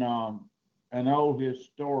in an old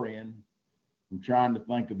historian. I'm trying to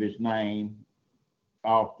think of his name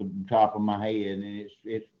off the top of my head, and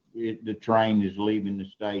the train is leaving the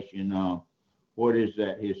station. What is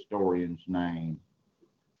that historian's name?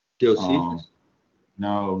 Josephus?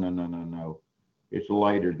 No. It's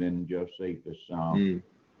later than Josephus. Oh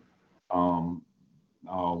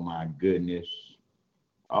my goodness.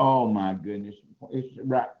 It's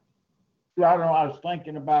right. I don't know. I was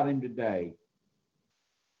thinking about him today.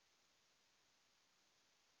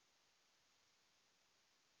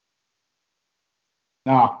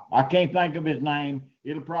 No, I can't think of his name.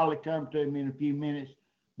 It'll probably come to me in a few minutes.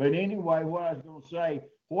 But anyway, what I was going to say,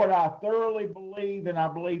 what I thoroughly believe, and I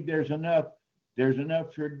believe there's enough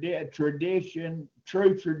tradition,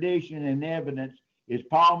 true tradition and evidence, is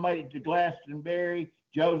Paul made it to Glastonbury.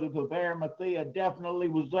 Joseph of Arimathea definitely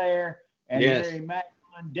was there, and Yes. Mary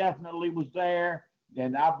Magdalene definitely was there.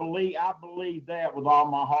 And I believe that with all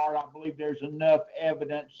my heart. I believe there's enough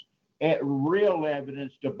evidence, real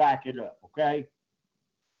evidence, to back it up. Okay.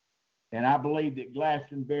 And I believe that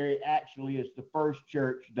Glastonbury actually is the first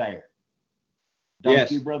church there.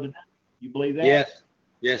 Don't you, Brother? You believe that?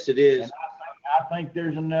 Yes, it is. And I think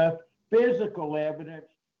there's enough physical evidence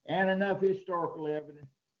and enough historical evidence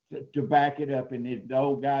to back it up. And the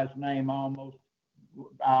old guy's name I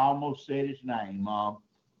almost said his name.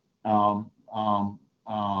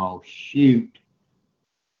 Oh shoot!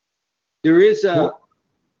 There is a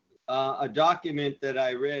document that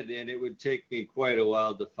I read, and it would take me quite a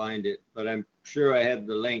while to find it, but I'm sure I have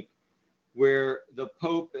the link, where the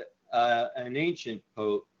Pope, an ancient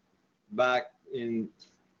Pope, back in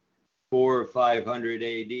 400 or 500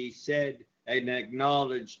 AD, said and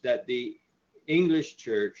acknowledged that the English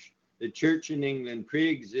church, the church in England,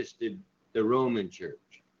 pre-existed the Roman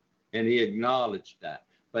church, and he acknowledged that.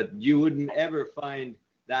 But you wouldn't ever find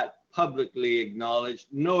that publicly acknowledged,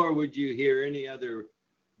 nor would you hear any other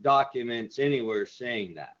documents anywhere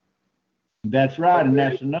saying that. That's right, and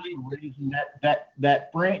that's another reason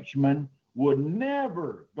that Frenchman would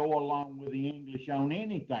never go along with the English on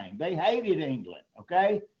anything. They hated England,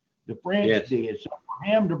 okay? The French did. So for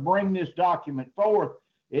him to bring this document forth,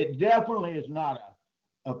 it definitely is not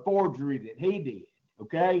a forgery that he did,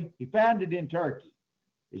 okay? He found it in Turkey.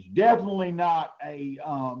 It's definitely not a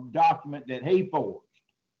document that he forged.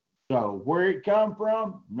 So where it come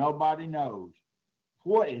from, nobody knows.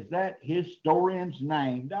 What is that historian's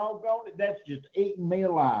name? Doggone it, that's just eating me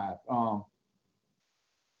alive.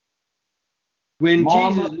 When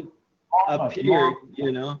Jesus appeared,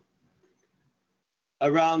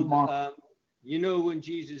 around, when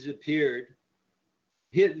Jesus appeared,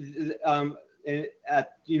 when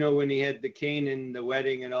he had the cane and the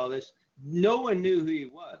wedding and all this, no one knew who he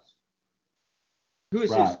was. Who is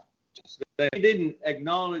this? They didn't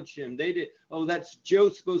acknowledge him. They did. Oh, that's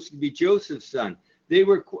supposed to be Joseph's son. They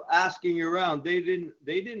were asking around. They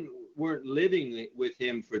weren't living with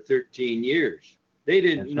him for 13 years. They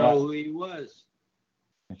didn't know who he was.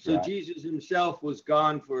 So Jesus himself was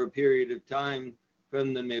gone for a period of time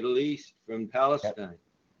from the Middle East, from Palestine.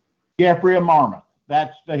 Geoffrey of Monmouth.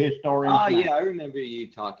 That's the historian. Oh, yeah, I remember you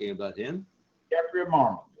talking about him. Geoffrey of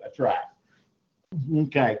Monmouth. That's right.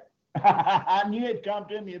 Okay. I knew it'd come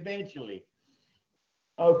to me eventually.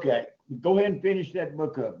 Okay. Go ahead and finish that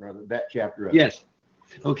book up, brother, that chapter up. Yes.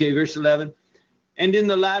 Okay, verse 11. And in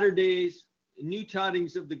the latter days, new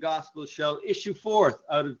tidings of the gospel shall issue forth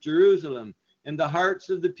out of Jerusalem, and the hearts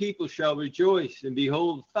of the people shall rejoice. And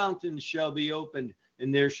behold, fountains shall be opened,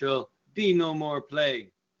 and there shall be no more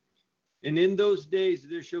plague. And in those days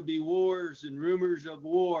there shall be wars and rumors of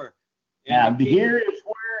war. Now, here is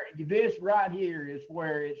where this right here is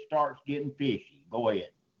where it starts getting fishy. Go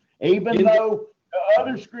ahead. Even though the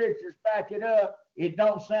other scriptures back it up, it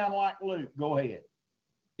don't sound like Luke. Go ahead.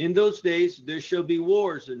 In those days there shall be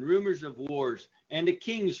wars and rumors of wars, and a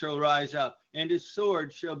king shall rise up, and his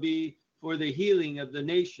sword shall be for the healing of the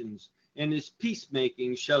nations, and his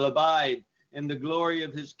peacemaking shall abide, and the glory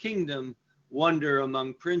of his kingdom wonder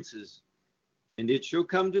among princes. And it shall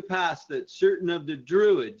come to pass that certain of the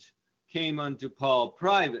Druids came unto Paul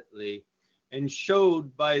privately, and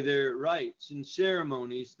showed by their rites and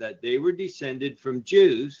ceremonies that they were descended from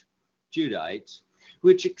Judites,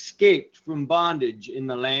 which escaped from bondage in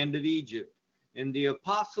the land of Egypt. And the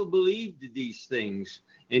apostle believed these things,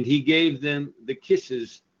 and he gave them the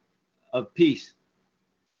kisses of peace.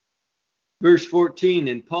 Verse 14,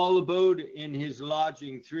 and Paul abode in his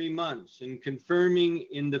lodging 3 months, and confirming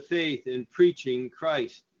in the faith and preaching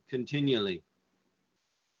Christ continually.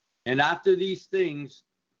 And after these things,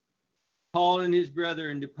 Paul and his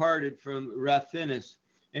brethren departed from Raphanus,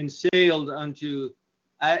 and sailed unto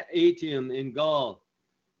Actium in Gaul.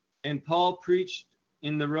 And Paul preached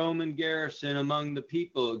in the Roman garrison among the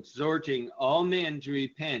people, exhorting all men to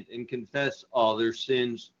repent and confess all their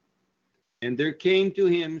sins. And there came to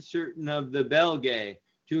him certain of the Belgae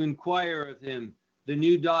to inquire of him the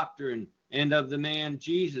new doctrine, and of the man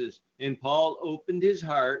Jesus. And Paul opened his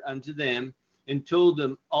heart unto them, and told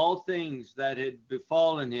them all things that had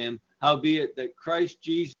befallen him, howbeit that Christ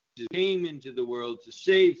Jesus came into the world to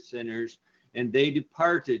save sinners. And they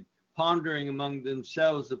departed, pondering among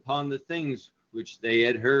themselves upon the things which they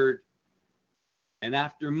had heard. And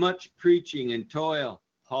after much preaching and toil,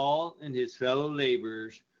 Paul and his fellow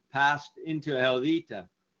laborers passed into Helvetia,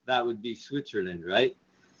 that would be Switzerland, right?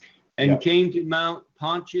 And came to Mount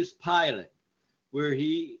Pontius Pilate, where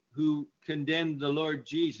he who condemned the Lord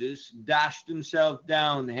Jesus dashed himself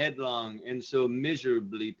down headlong, and so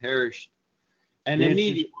miserably perished. And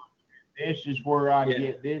immediately, this is where I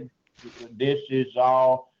get this. This is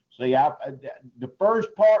all. See, the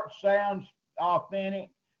first part sounds authentic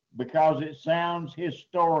because it sounds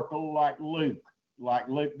historical, like Luke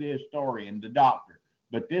the historian, the doctor.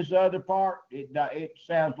 But this other part, it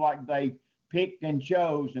sounds like they picked and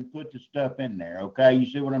chose and put the stuff in there. Okay, you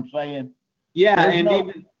see what I'm saying? Yeah,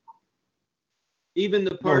 and even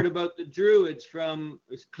the part about the Druids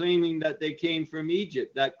is claiming that they came from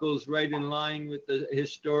Egypt. That goes right in line with the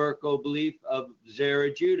historical belief of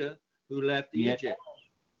Zarajuda, who left Egypt.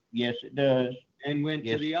 Yes, it does. And went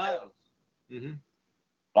to the Isles. Mm-hmm.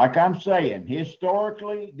 Like I'm saying,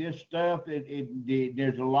 historically, this stuff,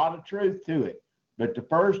 there's a lot of truth to it. But the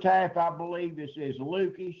first half, I believe, is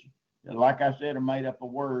Lukish. Like I said, I made up a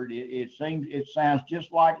word. It sounds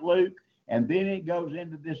just like Luke. And then it goes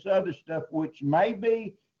into this other stuff, which may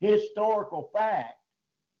be historical fact.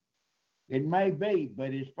 It may be,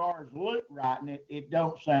 but as far as Luke writing it, it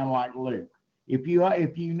don't sound like Luke. If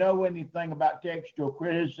you know anything about textual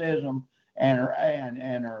criticism and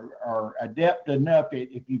are adept enough,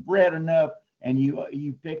 if you've read enough and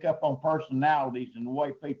you pick up on personalities and the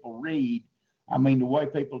way people read, I mean the way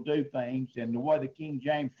people do things and the way the King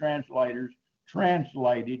James translators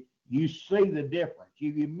translated, you see the difference.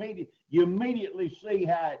 You immediately see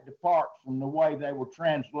how it departs from the way they were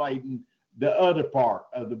translating the other part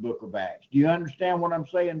of the book of Acts. Do you understand what I'm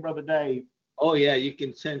saying, Brother Dave? Oh, yeah, you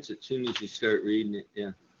can sense it as soon as you start reading it,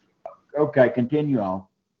 yeah. Okay, continue on.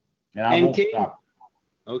 And I won't stop.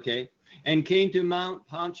 Okay. And came to Mount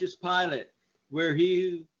Pontius Pilate, where he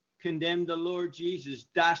who condemned the Lord Jesus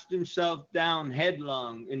dashed himself down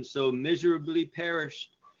headlong, and so miserably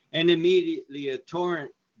perished. And immediately a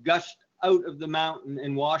torrent gushed out of the mountain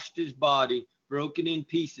and washed his body, broken in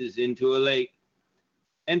pieces, into a lake.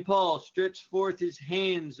 And Paul stretched forth his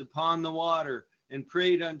hands upon the water and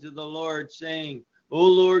prayed unto the Lord, saying, O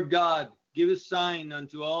Lord God, give a sign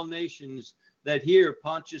unto all nations that here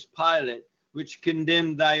Pontius Pilate, which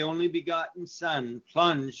condemned thy only begotten Son,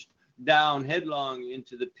 plunged down headlong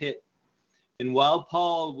into the pit. And while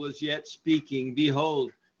Paul was yet speaking,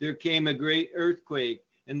 behold, there came a great earthquake,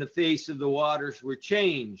 and the face of the waters were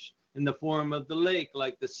changed, in the form of the lake,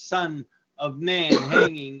 like the Son of Man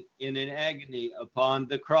hanging in an agony upon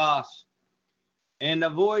the cross. And a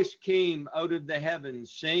voice came out of the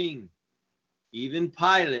heavens, saying, Even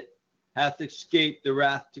Pilate hath escaped the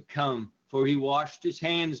wrath to come, for he washed his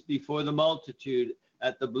hands before the multitude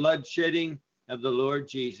at the blood shedding of the Lord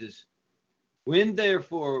Jesus. When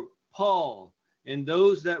therefore Paul and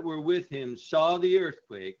those that were with him saw the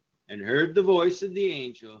earthquake and heard the voice of the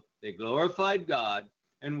angel, they glorified God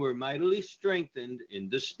and were mightily strengthened in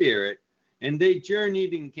the spirit. And they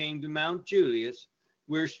journeyed and came to Mount Julius,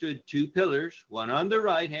 where stood two pillars, one on the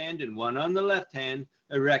right hand and one on the left hand,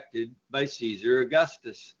 erected by Caesar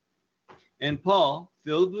Augustus. And Paul,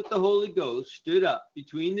 filled with the Holy Ghost, stood up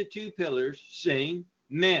between the two pillars, saying,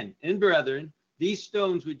 Men and brethren, these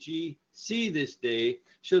stones which ye see this day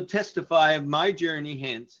shall testify of my journey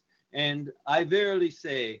hence. And I verily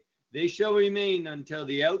say, they shall remain until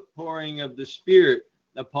the outpouring of the Spirit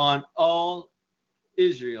upon all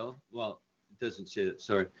Israel. Well, it doesn't say that,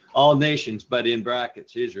 sorry. All nations, but in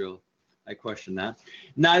brackets, Israel. I question that.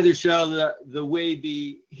 Neither shall the way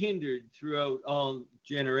be hindered throughout all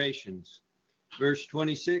generations. Verse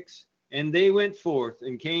 26, and they went forth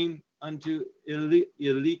and came unto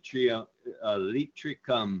Illyricum,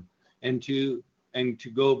 and to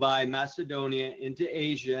go by Macedonia into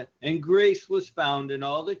Asia, and grace was found in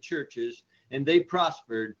all the churches, and they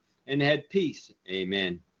prospered and had peace.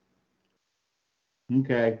 Amen.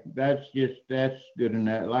 Okay, that's good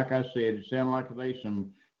enough. Like I said, it sounded like there's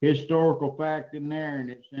some historical fact in there, and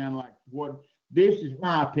it sounded like this is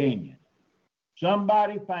my opinion.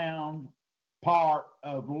 Somebody found part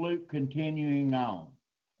of Luke continuing on,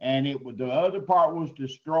 and the other part was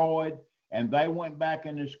destroyed, and they went back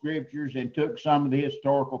in the scriptures and took some of the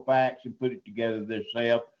historical facts and put it together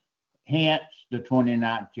themselves, hence the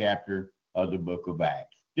 29th chapter of the book of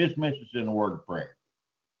Acts. Dismiss us in a word of prayer.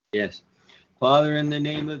 Yes. Father, in the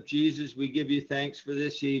name of Jesus, we give you thanks for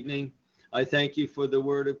this evening. I thank you for the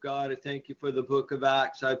word of God. I thank you for the book of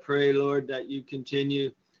Acts. I pray, Lord, that you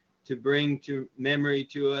continue to bring to memory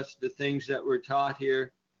to us the things that were taught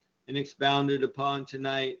here and expounded upon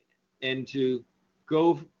tonight, and to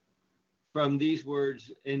go from these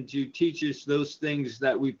words and to teach us those things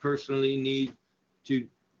that we personally need to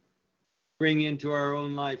bring into our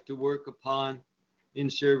own life, to work upon in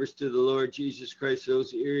service to the Lord Jesus Christ,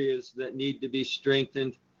 those areas that need to be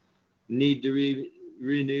strengthened, need to be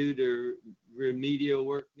renewed, or remedial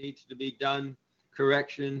work needs to be done,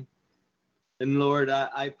 correction. And Lord,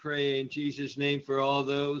 I pray in Jesus' name for all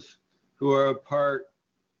those who are a part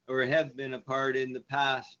or have been a part in the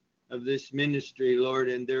past of this ministry, Lord,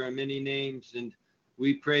 and there are many names, and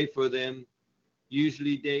we pray for them.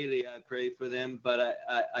 Usually daily I pray for them, but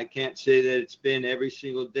I can't say that it's been every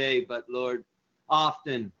single day, but Lord,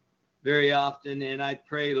 often, very often, and I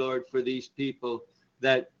pray, Lord, for these people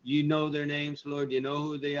that you know their names, Lord, you know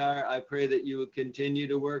who they are. I pray that you would continue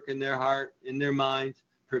to work in their heart, in their minds,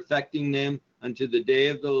 perfecting them unto the day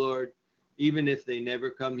of the Lord, even if they never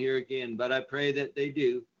come here again. But I pray that they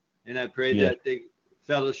do, and I pray that they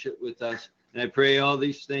fellowship with us, and I pray all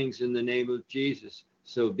these things in the name of Jesus.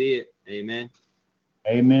 So be it. Amen.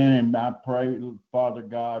 Amen. And I pray, Father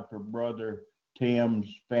God, for Brother Tim's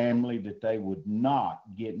family, that they would not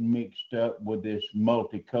get mixed up with this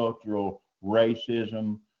multicultural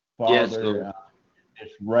racism, Father, Yes, this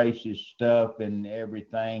racist stuff and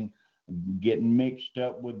everything, getting mixed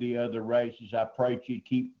up with the other races. I pray that you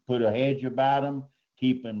put a hedge about them,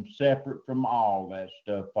 keep them separate from all that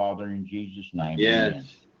stuff, Father, in Jesus' name. yes. Amen.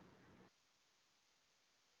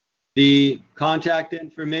 The contact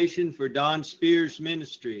information for Don Spears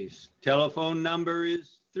Ministries. Telephone number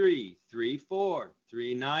is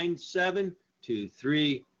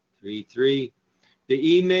 334-397-2333.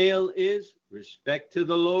 The email is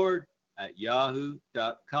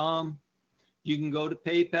respecttothelord@yahoo.com. You can go to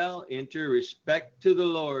PayPal, enter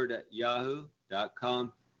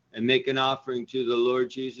respecttothelord@yahoo.com, and make an offering to the Lord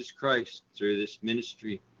Jesus Christ through this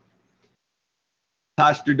ministry.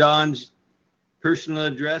 Pastor Don's personal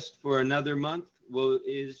address for another month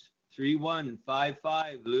is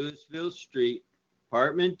 3155 Louisville Street,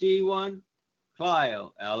 apartment D1,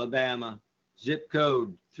 Clio, Alabama, zip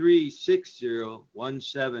code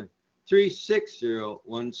 36017,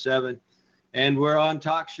 36017. And we're on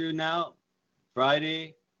TalkShoe now,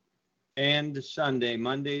 Friday and Sunday.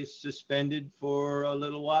 Monday's suspended for a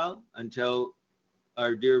little while until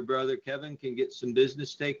our dear brother Kevin can get some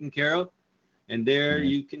business taken care of. And there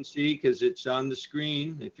you can see, because it's on the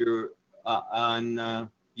screen, if you're on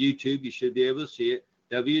YouTube, you should be able to see it,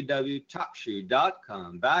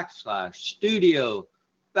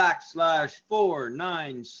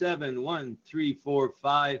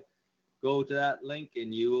 www.talkshoe.com/studio/4971345. Go to that link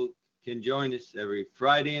and you can join us every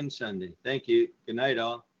Friday and Sunday. Thank you. Good night,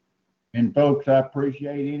 all. And folks, I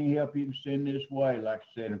appreciate any help you can send this way. Like I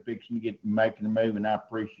said, I'm fixing to get making a move, and I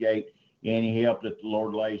appreciate any help that the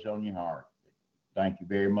Lord lays on your heart. Thank you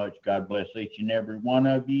very much. God bless each and every one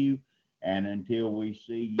of you. And until we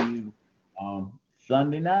see you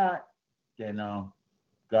Sunday night, then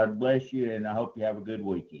God bless you, and I hope you have a good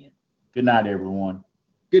weekend. Good night, everyone.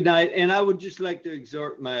 Good night. And I would just like to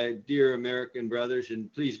exhort my dear American brothers,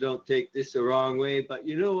 and please don't take this the wrong way, but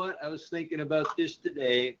you know what? I was thinking about this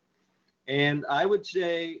today, and I would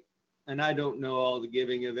say, and I don't know all the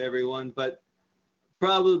giving of everyone, but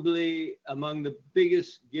probably among the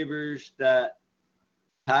biggest givers that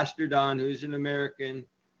Pastor Don, who's an American,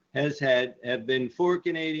 have been 4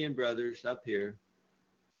 Canadian brothers up here,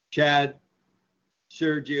 Chad,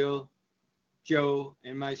 Sergio, Joe,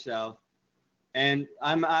 and myself. And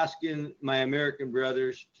I'm asking my American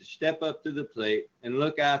brothers to step up to the plate and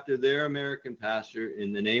look after their American pastor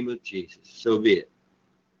in the name of Jesus. So be it.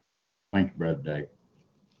 Thank you, Brother Dave.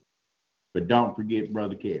 But don't forget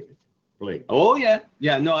Brother Kevin, please. Oh, yeah.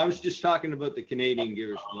 Yeah, no, I was just talking about the Canadian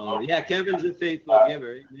givers. Yeah, Kevin's a faithful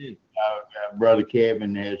giver. Amen. Brother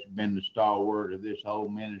Kevin has been the stalwart of this whole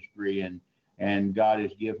ministry, and God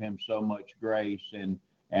has given him so much grace and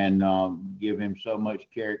give him so much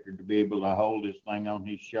character to be able to hold this thing on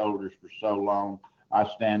his shoulders for so long. I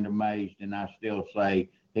stand amazed, and I still say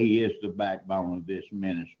he is the backbone of this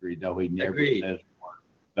ministry, though he never says a word.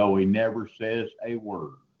 Though he never says a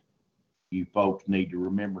word. You folks need to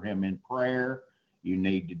remember him in prayer. You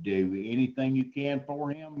need to do anything you can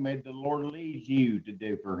for him. May the Lord lead you to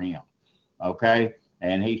do for him. Okay?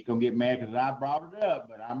 And he's going to get mad because I brought it up,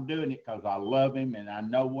 but I'm doing it because I love him and I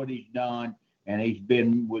know what he's done. And he's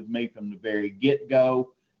been with me from the very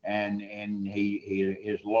get-go, and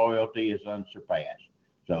his loyalty is unsurpassed.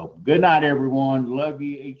 So good night, everyone. Love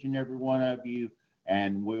you, each and every one of you.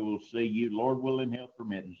 And we will see you, Lord willing, health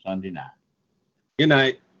permitting, Sunday night. Good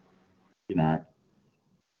night. Good night.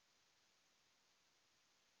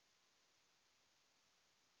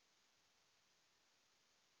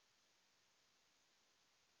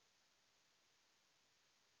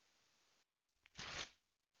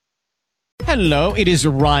 Hello, it is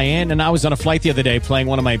Ryan, and I was on a flight the other day playing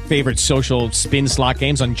one of my favorite social spin slot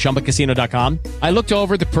games on ChumbaCasino.com. I looked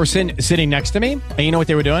over at the person sitting next to me, and you know what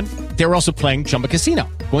they were doing? They were also playing Chumba Casino.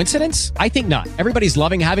 Coincidence? I think not. Everybody's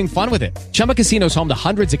loving having fun with it. Chumba Casino is home to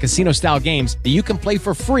hundreds of casino-style games that you can play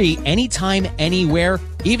for free anytime, anywhere,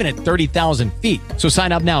 even at 30,000 feet. So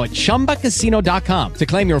sign up now at ChumbaCasino.com to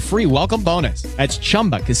claim your free welcome bonus. That's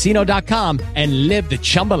ChumbaCasino.com and live the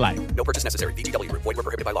Chumba life. No purchase necessary. VGW. Void where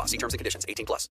prohibited by law. See terms and conditions. 18+.